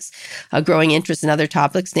politics, a growing interest in other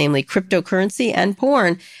topics, namely cryptocurrency and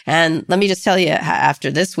porn. And let me just tell you,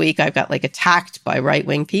 after this week, I've got like attacked by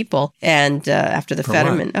right-wing people. And after the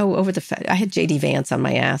Fetterman, I had JD Vance on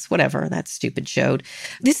my ass, whatever, that stupid showed.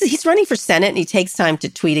 He's running for Senate and he takes time to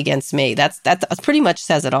tweet against me. That pretty much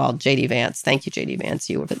says it all, JD Vance. Thank you, JD Vance.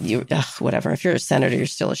 Whatever. If you're a senator, you're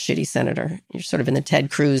still a shitty senator. You're sort of in the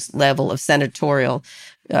Ted Cruz level of senatorial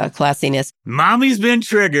classiness. Mommy's been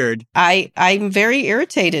triggered. I'm very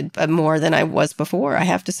irritated more than I was before, I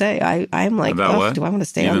have to say. I'm like, do I want to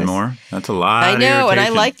stay on this? Even more? That's a lot. I know, and I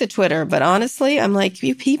like the Twitter, but honestly, I'm like,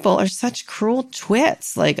 you people are such cruel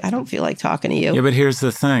twits. Like, I don't feel like talking to you. Yeah, but here's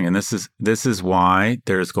the thing, and this is why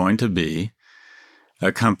there's going to be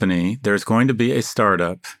a company, there's going to be a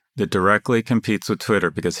startup that directly competes with Twitter,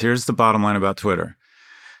 because here's the bottom line about Twitter.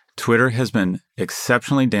 Twitter has been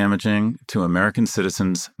exceptionally damaging to American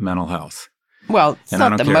citizens' mental health. Well, it's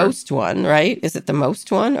not the most one, right? Is it the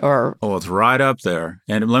most one, or? Oh, it's right up there.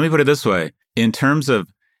 And let me put it this way: in terms of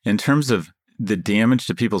the damage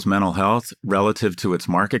to people's mental health relative to its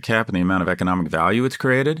market cap and the amount of economic value it's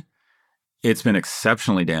created, it's been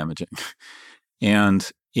exceptionally damaging.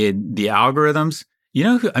 And the algorithms,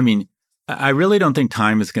 I really don't think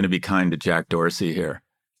time is going to be kind to Jack Dorsey here.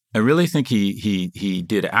 I really think he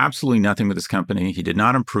did absolutely nothing with his company. He did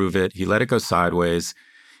not improve it. He let it go sideways,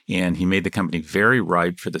 and he made the company very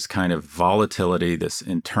ripe for this kind of volatility, this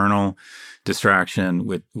internal distraction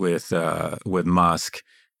with Musk.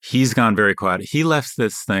 He's gone very quiet. He left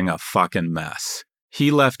this thing a fucking mess.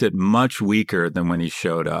 He left it much weaker than when he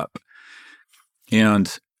showed up.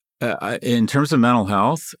 And in terms of mental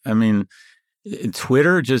health, I mean,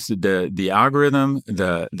 Twitter, just the algorithm,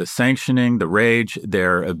 the sanctioning, the rage,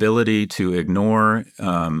 their ability to ignore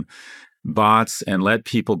bots and let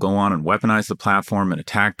people go on and weaponize the platform and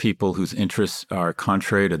attack people whose interests are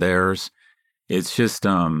contrary to theirs. It's just,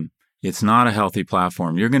 it's not a healthy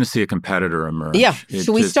platform. You're going to see a competitor emerge. Yeah. Should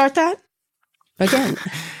we start that again?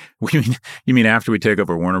 You mean after we take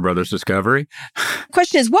over Warner Brothers Discovery?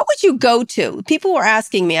 Question is, what would you go to? People were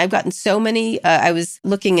asking me. I've gotten so many. I was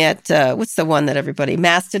looking at, what's the one that everybody,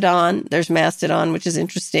 Mastodon. There's Mastodon, which is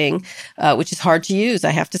interesting, which is hard to use.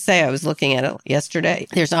 I have to say, I was looking at it yesterday.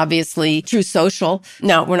 There's obviously True Social.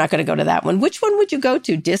 No, we're not going to go to that one. Which one would you go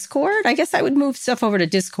to? Discord? I guess I would move stuff over to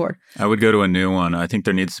Discord. I would go to a new one. I think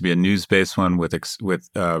there needs to be a news-based one with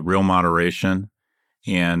real moderation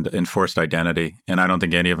and enforced identity. And I don't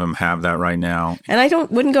think any of them have that right now. And I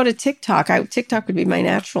wouldn't go to TikTok. TikTok would be my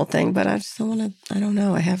natural thing, but I just don't want to, I don't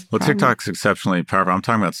know. TikTok's exceptionally powerful. I'm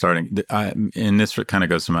talking about starting, and this kind of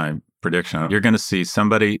goes to my prediction. You're going to see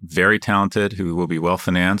somebody very talented who will be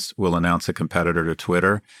well-financed will announce a competitor to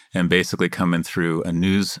Twitter and basically come in through a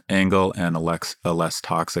news angle and a less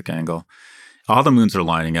toxic angle. All the moons are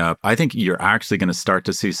lining up. I think you're actually going to start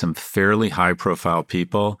to see some fairly high-profile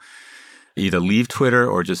people either leave Twitter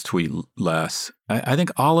or just tweet less. I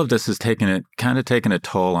think all of this is taking a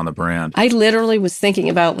toll on the brand. I literally was thinking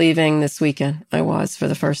about leaving this weekend. I was, for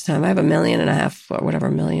the first time. I have 1.5 million or whatever,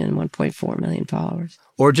 1.4 million followers.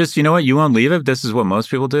 Or just, you know what, you won't leave it. This is what most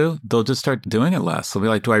people do. They'll just start doing it less. They'll be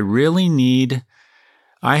like, do I really need...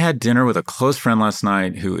 I had dinner with a close friend last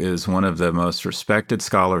night who is one of the most respected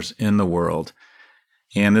scholars in the world.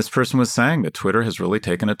 And this person was saying that Twitter has really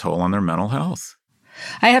taken a toll on their mental health.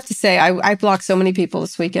 I have to say, I blocked so many people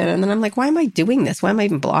this weekend, and then I'm like, why am I doing this? Why am I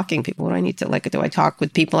even blocking people? What do I need to, do I talk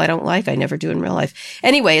with people I don't like? I never do in real life.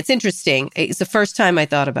 Anyway, it's interesting. It's the first time I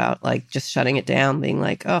thought about, just shutting it down, being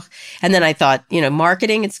like, oh. And then I thought,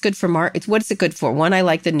 marketing, it's good for what is it good for? One, I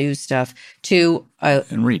like the news stuff. Two,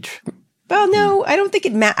 and reach. Well, no, I don't think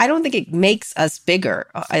it makes us bigger.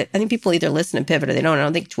 I think people either listen and pivot or they don't. I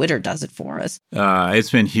don't think Twitter does it for us.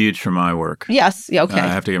 It's been huge for my work. Yes. Okay. I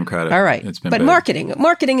have to give them credit. All right. It's been but big.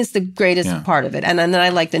 marketing is the greatest part of it. And then I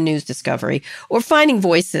like the news discovery or finding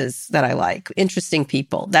voices that I like, interesting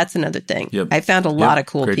people. That's another thing. Yep. I found a lot of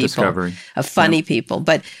cool Great people, discovery. Of funny people.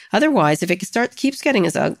 But otherwise, if it keeps getting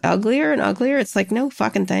as uglier and uglier, it's like, no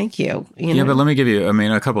fucking thank you. Yeah, but let me give you,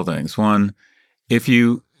 a couple things. One, if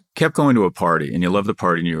you kept going to a party and you loved the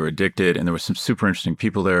party and you were addicted and there were some super interesting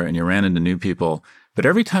people there and you ran into new people, but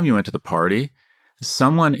every time you went to the party,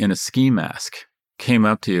 someone in a ski mask came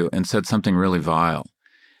up to you and said something really vile.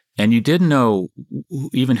 And you didn't know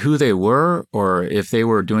even who they were or if they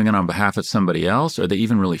were doing it on behalf of somebody else or they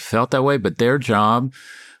even really felt that way, but their job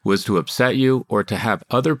was to upset you or to have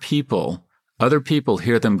other people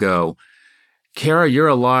hear them go, Kara, you're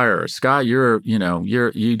a liar. Scott, you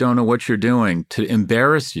don't know what you're doing, to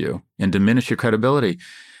embarrass you and diminish your credibility.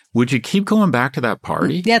 Would you keep going back to that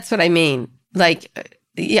party? That's what I mean. Like,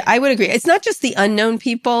 yeah, I would agree. It's not just the unknown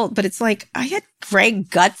people, but it's like I had Greg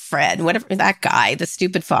Gutfred, whatever, that guy, the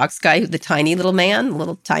stupid Fox guy, the tiny little man,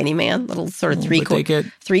 little tiny man, little sort of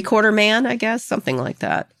three-quarter man, I guess, something like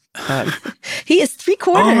that. He is 3/4.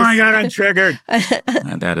 Oh my God, I'm triggered.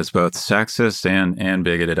 That is both sexist and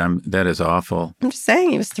bigoted. That is awful. I'm just saying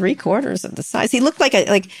he was 3/4 of the size. He looked like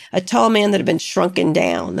a tall man that had been shrunken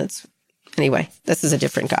down. Anyway, this is a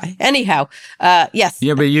different guy. Anyhow, yes.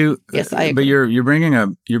 Yeah, but yes, I agree. But you're bringing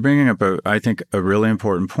up I think a really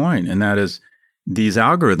important point, and that is these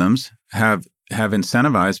algorithms have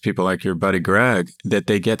incentivized people like your buddy Greg that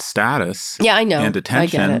they get status and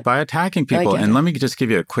attention by attacking people. And let me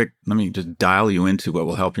just dial you into what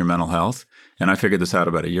will help your mental health. And I figured this out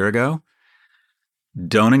about a year ago.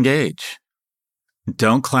 Don't engage.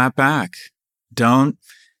 Don't clap back. Don't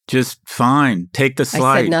just take the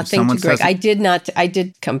slight. I said nothing to Greg. I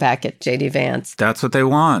did come back at J.D. Vance. That's what they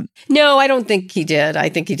want. No, I don't think he did. I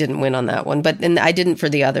think he didn't win on that one, and I didn't for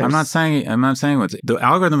the others. I'm not saying the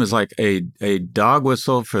algorithm is like a dog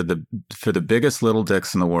whistle for the biggest little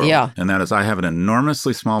dicks in the world. Yeah. And that is, I have an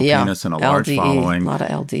enormously small penis and a large LDE, following. A lot of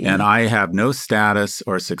LDE. And I have no status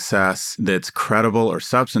or success that's credible or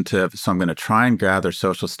substantive. So I'm going to try and gather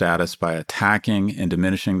social status by attacking and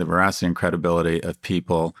diminishing the veracity and credibility of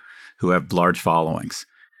people who have large followings.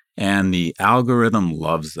 And the algorithm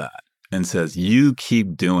loves that and says, you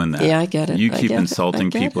keep doing that. Yeah, I get it. You keep insulting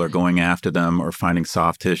people or going after them or finding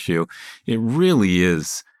soft tissue. It really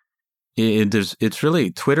is. It's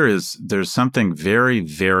really, there's something very,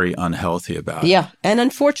 very unhealthy about it. Yeah. And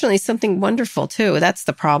unfortunately, something wonderful too. That's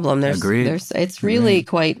the problem. Agreed. It's really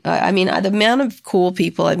quite, the amount of cool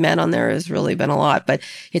people I've met on there has really been a lot, but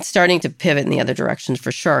it's starting to pivot in the other direction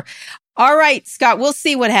for sure. All right, Scott, we'll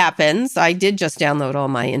see what happens. I did just download all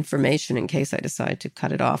my information in case I decide to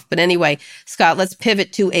cut it off. But anyway, Scott, let's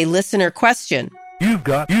pivot to a listener question. You've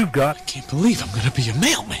got. I can't believe I'm going to be a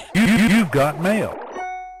mailman. You've got mail.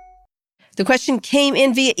 The question came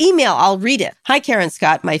in via email. I'll read it. Hi, Karen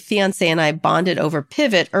Scott. My fiance and I bonded over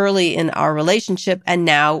Pivot early in our relationship, and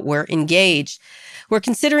now we're engaged. We're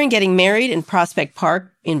considering getting married in Prospect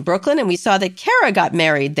Park in Brooklyn, and we saw that Kara got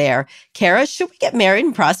married there. Kara, should we get married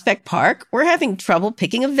in Prospect Park? We're having trouble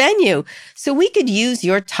picking a venue, so we could use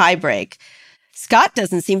your tiebreak. Scott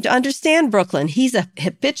doesn't seem to understand Brooklyn. He's a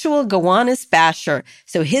habitual Gowanus basher,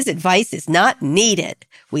 so his advice is not needed.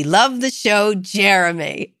 We love the show,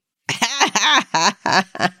 Jeremy.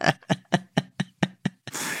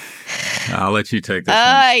 I'll let you take this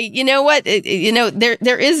one. You know what?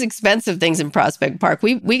 There is expensive things in Prospect Park.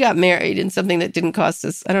 We got married in something that didn't cost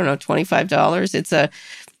us, I don't know, $25.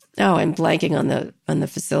 I'm blanking on the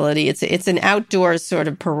facility. It's an outdoor sort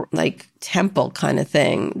of temple kind of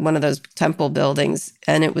thing, one of those temple buildings.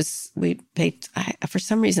 And we paid, for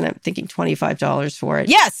some reason, I'm thinking $25 for it.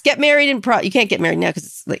 Yes, get married you can't get married now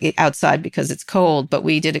because it's outside because it's cold, but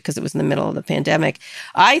we did it because it was in the middle of the pandemic.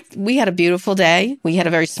 We had a beautiful day. We had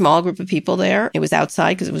a very small group of people there. It was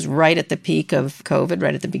outside because it was right at the peak of COVID,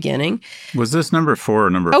 right at the beginning. Was this number 4 or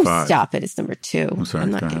number 5? Oh, stop it. It's number 2. I'm sorry.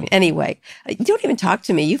 I'm not kidding. Anyway, don't even talk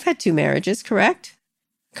to me. You've had 2 marriages, correct?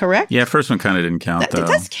 Yeah, first one kind of didn't count, though. It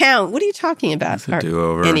does count. What are you talking about? It's a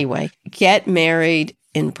do-over. Anyway, get married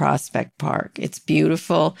in Prospect Park. It's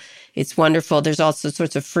beautiful. It's wonderful. There's also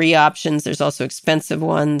sorts of free options. There's also expensive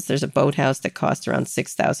ones. There's a boathouse that costs around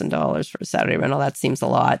 $6,000 for a Saturday rental. That seems a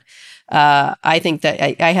lot. I think that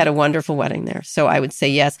I had a wonderful wedding there. So I would say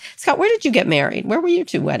yes. Scott, where did you get married? Where were your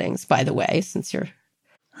 2 weddings, by the way, since you're...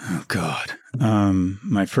 Oh, God.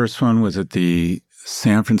 My first one was at the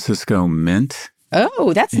San Francisco Mint.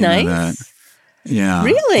 Oh, that's nice. Yeah.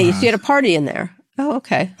 Really? So you had a party in there? Oh,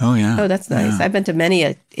 okay. Oh, yeah. Oh, that's nice. Yeah. I've been to many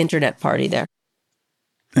an internet party there.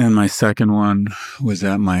 And my second one was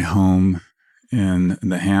at my home in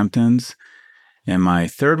the Hamptons. And my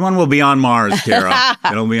third one will be on Mars, Kara.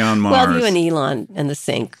 It'll be on Mars. Well, you and Elon and the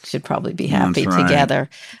sink should probably be happy together.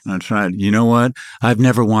 That's right. You know what? I've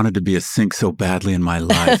never wanted to be a sink so badly in my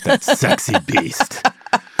life. That sexy beast.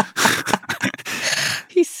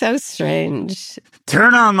 He's so strange.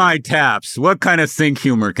 Turn on my taps. What kind of sink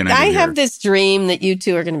humor can I do? I have this dream that you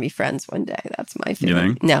 2 are going to be friends one day. That's my feeling. You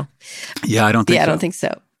think? No. Yeah, I don't think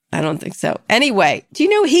so. I don't think so. Anyway, do you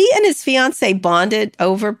know he and his fiance bonded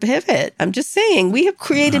over Pivot? I'm just saying, we have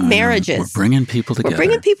created marriages. We're bringing people together.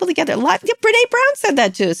 A lot. Yeah, Brene Brown said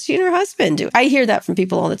that to us. She and her husband do. I hear that from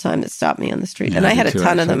people all the time that stop me on the street. Yeah, and I had a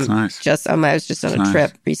ton of them. Nice. I was just on a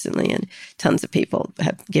trip recently, and tons of people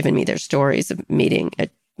have given me their stories of meeting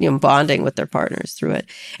at bonding with their partners through it.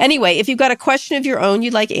 Anyway, if you've got a question of your own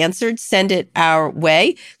you'd like answered, send it our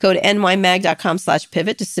way. Go to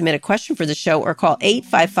nymag.com/pivot to submit a question for the show or call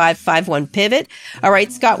 855-51-PIVOT. All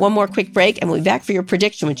right, Scott, one more quick break and we'll be back for your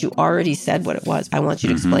prediction, which you already said what it was. I want you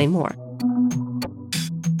to explain more.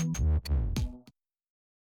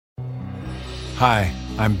 Hi,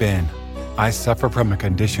 I'm Ben. I suffer from a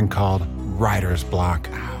condition called writer's block.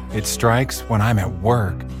 It strikes when I'm at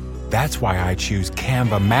work. That's why I choose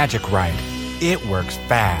Canva Magic Write. It works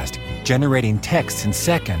fast, generating text in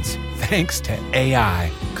seconds, thanks to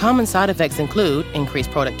AI. Common side effects include increased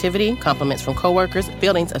productivity, compliments from coworkers,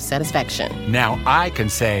 feelings of satisfaction. Now I can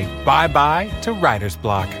say bye-bye to writer's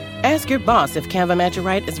block. Ask your boss if Canva Magic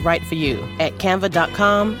Write is right for you at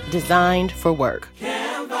canva.com, designed for work.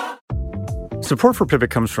 Support for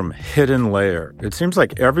Pivot comes from Hidden Layer. It seems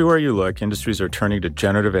like everywhere you look, industries are turning to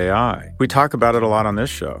generative AI. We talk about it a lot on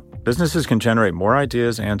this show. Businesses can generate more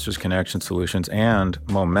ideas, answers, connections, solutions, and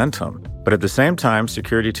momentum. But at the same time,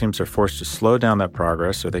 security teams are forced to slow down that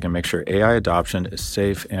progress so they can make sure AI adoption is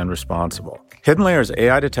safe and responsible. Hidden Layer's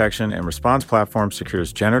AI detection and response platform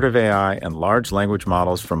secures generative AI and large language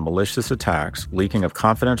models from malicious attacks, leaking of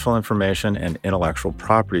confidential information, and intellectual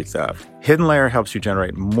property theft. Hidden Layer helps you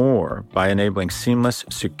generate more by enabling seamless,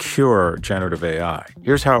 secure generative AI.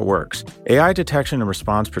 Here's how it works. AI detection and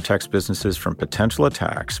response protects businesses from potential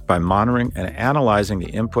attacks by monitoring and analyzing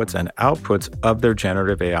the inputs and outputs of their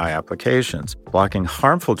generative AI applications, blocking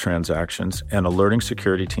harmful transactions and alerting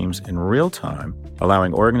security teams in real time,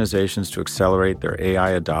 allowing organizations to accelerate their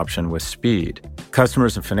AI adoption with speed.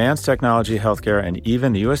 Customers in finance, technology, healthcare, and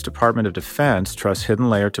even the U.S. Department of Defense trust Hidden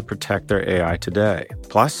Layer to protect their AI today.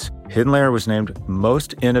 Plus, Hidden Layer was named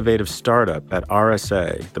Most Innovative Startup at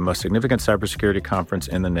RSA, the most significant cybersecurity conference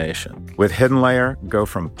in the nation. With Hidden Layer, go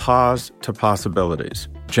from pause to possibilities.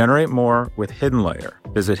 Generate more with Hidden Layer.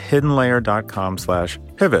 Visit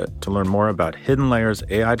hiddenlayer.com/pivot to learn more about Hidden Layer's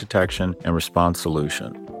AI detection and response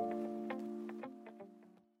solution.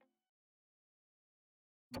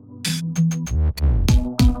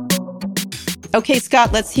 Okay,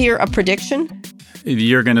 Scott, let's hear a prediction.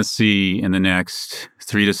 You're going to see in the next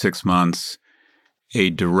 3 to 6 months a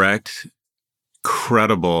direct,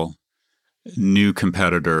 credible new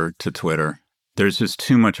competitor to Twitter. There's just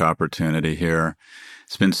too much opportunity here.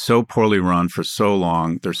 It's been so poorly run for so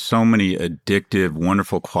long. There's so many addictive,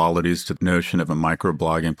 wonderful qualities to the notion of a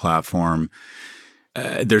microblogging platform.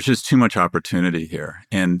 There's just too much opportunity here.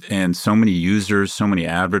 And so many users, so many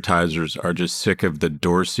advertisers are just sick of the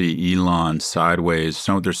Dorsey, Elon sideways.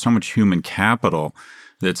 So there's so much human capital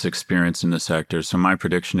that's experienced in the sector. So my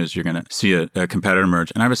prediction is you're going to see a competitor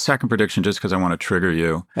emerge. And I have a second prediction just because I want to trigger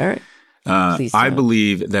you. All right. I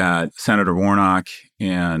believe that Senator Warnock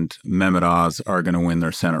and Mehmet Oz are going to win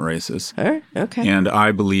their Senate races. All right. Okay. And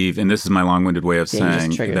I believe, and this is my long-winded way of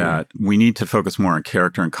saying that we need to focus more on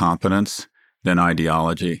character and competence than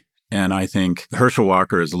ideology. And I think Herschel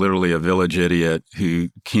Walker is literally a village idiot who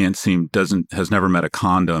has never met a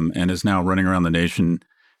condom and is now running around the nation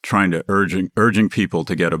trying to urging people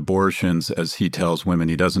to get abortions as he tells women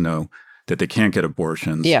he doesn't know that they can't get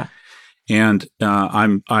abortions. Yeah. And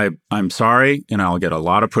I'm sorry, and I'll get a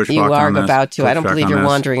lot of pushback on this. You are about to. I don't believe you're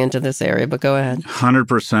wandering into this area, but go ahead.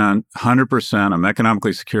 100%. I'm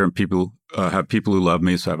economically secure, and people have people who love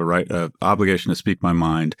me, so I have a obligation to speak my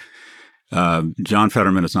mind. John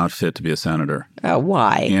Fetterman is not fit to be a senator.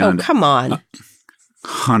 Why? And, come on.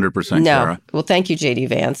 100%, no. Kara. Well, thank you, J.D.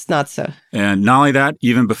 Vance. Not so. And not only that,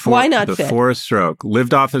 even before a stroke,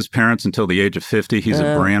 lived off his parents until the age of 50. He's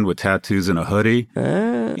a brand with tattoos and a hoodie.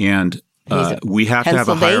 And we have to have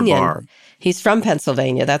a higher bar. He's from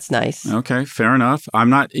Pennsylvania. That's nice. Okay, fair enough. I'm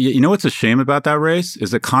not. You know what's a shame about that race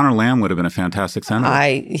is that Connor Lamb would have been a fantastic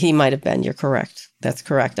senator. He might have been. You're correct. That's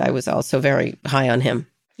correct. I was also very high on him.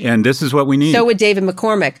 And this is what we need. So would David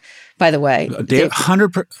McCormick, by the way.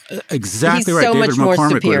 100%, exactly right. He's so David much more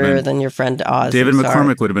McCormick superior than your friend Oz. David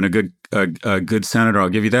McCormick would have been a good senator. I'll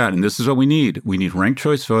give you that. And this is what we need. We need ranked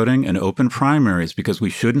choice voting and open primaries because we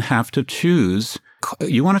shouldn't have to choose.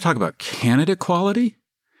 You want to talk about candidate quality?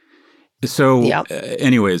 So,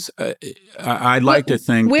 anyways, I'd like to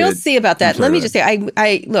think we'll see about that. Let me just say,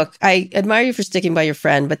 I admire you for sticking by your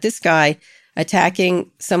friend, but this guy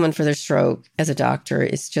attacking someone for their stroke as a doctor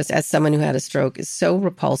is just, as someone who had a stroke, is so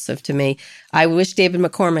repulsive to me. I wish David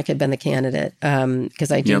McCormick had been the candidate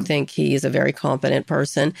because I do think he is a very competent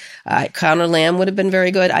person. Connor Lamb would have been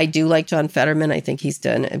very good. I do like John Fetterman. I think he's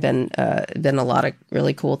been a lot of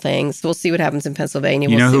really cool things. We'll see what happens in Pennsylvania.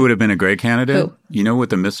 You know who would have been a great candidate? Who? You know what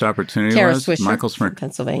the missed opportunity Kara was? Swisher Michael Smith. from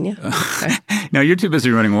Pennsylvania. Now, you're too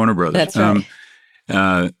busy running Warner Brothers. That's right.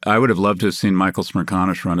 I would have loved to have seen Michael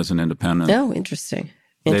Smerconish run as an independent. Oh, interesting.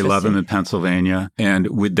 They love him in Pennsylvania. And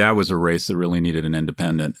that was a race that really needed an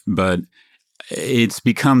independent. But it's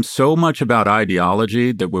become so much about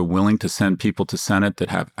ideology that we're willing to send people to Senate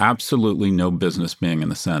that have absolutely no business being in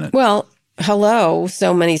the Senate. Well, hello,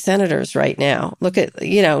 so many senators right now. Look at,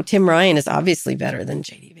 Tim Ryan is obviously better than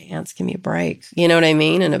J.D. Vance. Give me a break. You know what I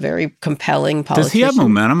mean? And a very compelling politician. Does he have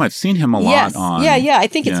momentum? I've seen him a lot on. Yeah. I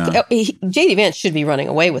think J.D. Vance should be running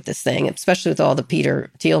away with this thing, especially with all the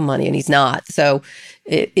Peter Thiel money, and he's not. So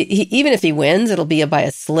even if he wins, it'll be by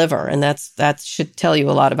a sliver, and that should tell you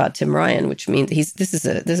a lot about Tim Ryan, which means this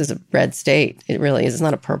is a red state. It really is. It's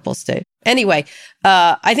not a purple state. Anyway,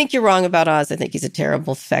 I think you're wrong about Oz. I think he's a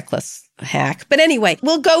terrible, feckless hack. But anyway,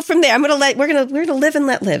 we'll go from there. We're gonna live and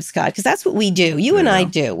let live, Scott, because that's what we do. You and I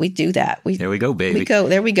do. We do that. There we go, baby.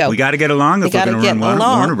 There we go. We got to get along if we're going to run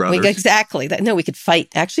Warner Brothers. Exactly. We could fight.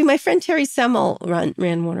 Actually, my friend Terry Semmel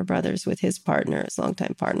ran Warner Brothers with his partner, his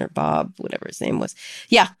longtime partner, Bob, whatever his name was.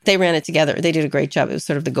 Yeah, they ran it together. They did a great job. It was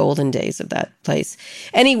sort of the golden days of that place.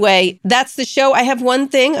 Anyway, that's the show. I have one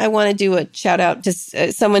thing. I want to do a shout out to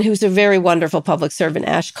someone who's a very wonderful public servant.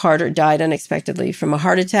 Ash Carter died unexpectedly from a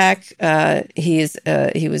heart attack. He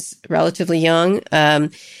was relatively young.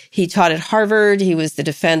 He taught at Harvard. He was the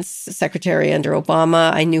defense secretary under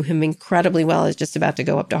Obama. I knew him incredibly well. I was just about to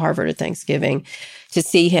go up to Harvard at Thanksgiving to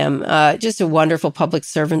see him. Just a wonderful public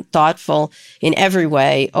servant, thoughtful in every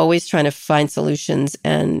way, always trying to find solutions,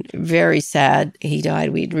 and very sad he died.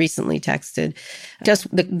 We'd recently texted.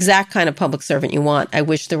 Just the exact kind of public servant you want. I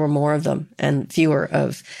wish there were more of them and fewer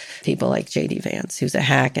of people like J.D. Vance, who's a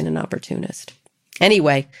hack and an opportunist.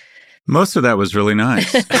 Anyway. Most of that was really nice.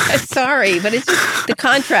 Sorry, but it's just the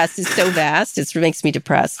contrast is so vast. It makes me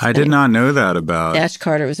depressed. I did not know that about Ash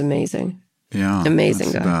Carter. Was amazing. Yeah,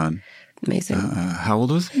 amazing guy. Bad. Amazing. How old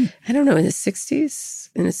was he? I don't know. In his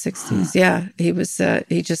 60s. Yeah, he was.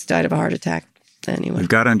 He just died of a heart attack. Anyway, you've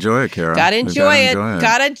got to enjoy it, Kara. Got to enjoy it.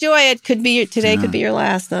 Got to enjoy it. Could be today. Could be your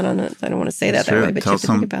last. I don't want to say that way, but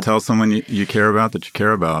tell someone you care about that you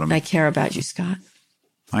care about them. I care about you, Scott.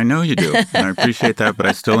 I know you do, and I appreciate that, but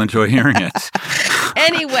I still enjoy hearing it.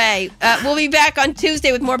 Anyway, we'll be back on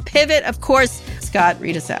Tuesday with more Pivot. Of course, Scott,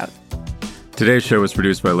 read us out. Today's show was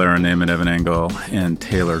produced by Lara Naiman, Evan Engel, and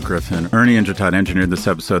Taylor Griffin. Ernie Indratat engineered this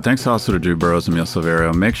episode. Thanks also to Drew Burrows and Emil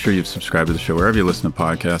Silverio. Make sure you've subscribed to the show wherever you listen to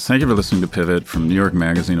podcasts. Thank you for listening to Pivot from New York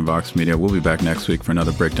Magazine and Vox Media. We'll be back next week for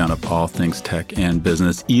another breakdown of all things tech and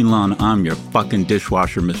business. Elon, I'm your fucking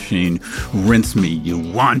dishwasher machine. Rinse me, you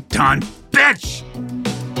wonton bitch!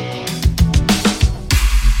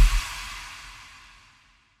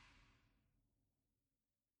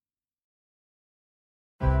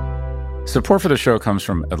 Support for the show comes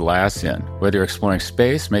from Atlassian. Whether you're exploring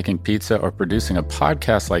space, making pizza, or producing a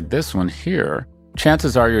podcast like this one here,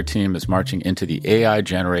 chances are your team is marching into the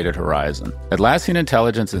AI-generated horizon. Atlassian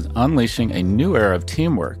Intelligence is unleashing a new era of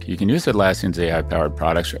teamwork. You can use Atlassian's AI-powered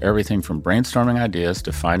products for everything from brainstorming ideas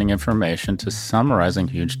to finding information to summarizing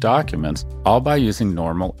huge documents, all by using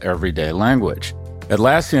normal, everyday language.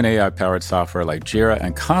 Atlassian AI-powered software like Jira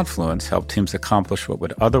and Confluence help teams accomplish what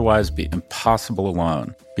would otherwise be impossible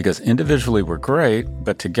alone. Because individually we're great,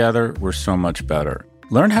 but together we're so much better.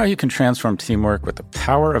 Learn how you can transform teamwork with the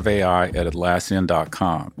power of AI at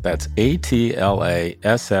Atlassian.com. That's Atlassian.com.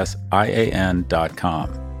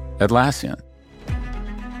 Atlassian.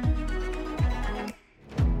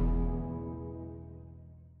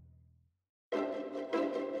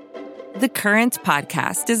 The Current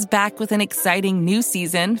podcast is back with an exciting new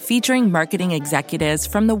season featuring marketing executives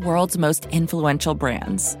from the world's most influential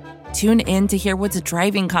brands. Tune in to hear what's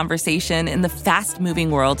driving conversation in the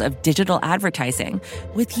fast-moving world of digital advertising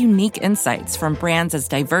with unique insights from brands as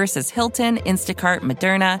diverse as Hilton, Instacart,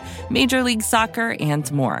 Moderna, Major League Soccer, and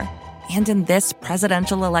more. And in this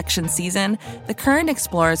presidential election season, The Current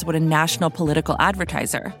explores what a national political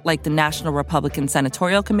advertiser, like the National Republican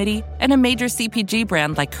Senatorial Committee, and a major CPG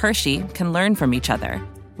brand like Hershey can learn from each other.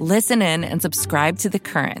 Listen in and subscribe to The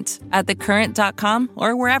Current at thecurrent.com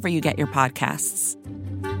or wherever you get your podcasts.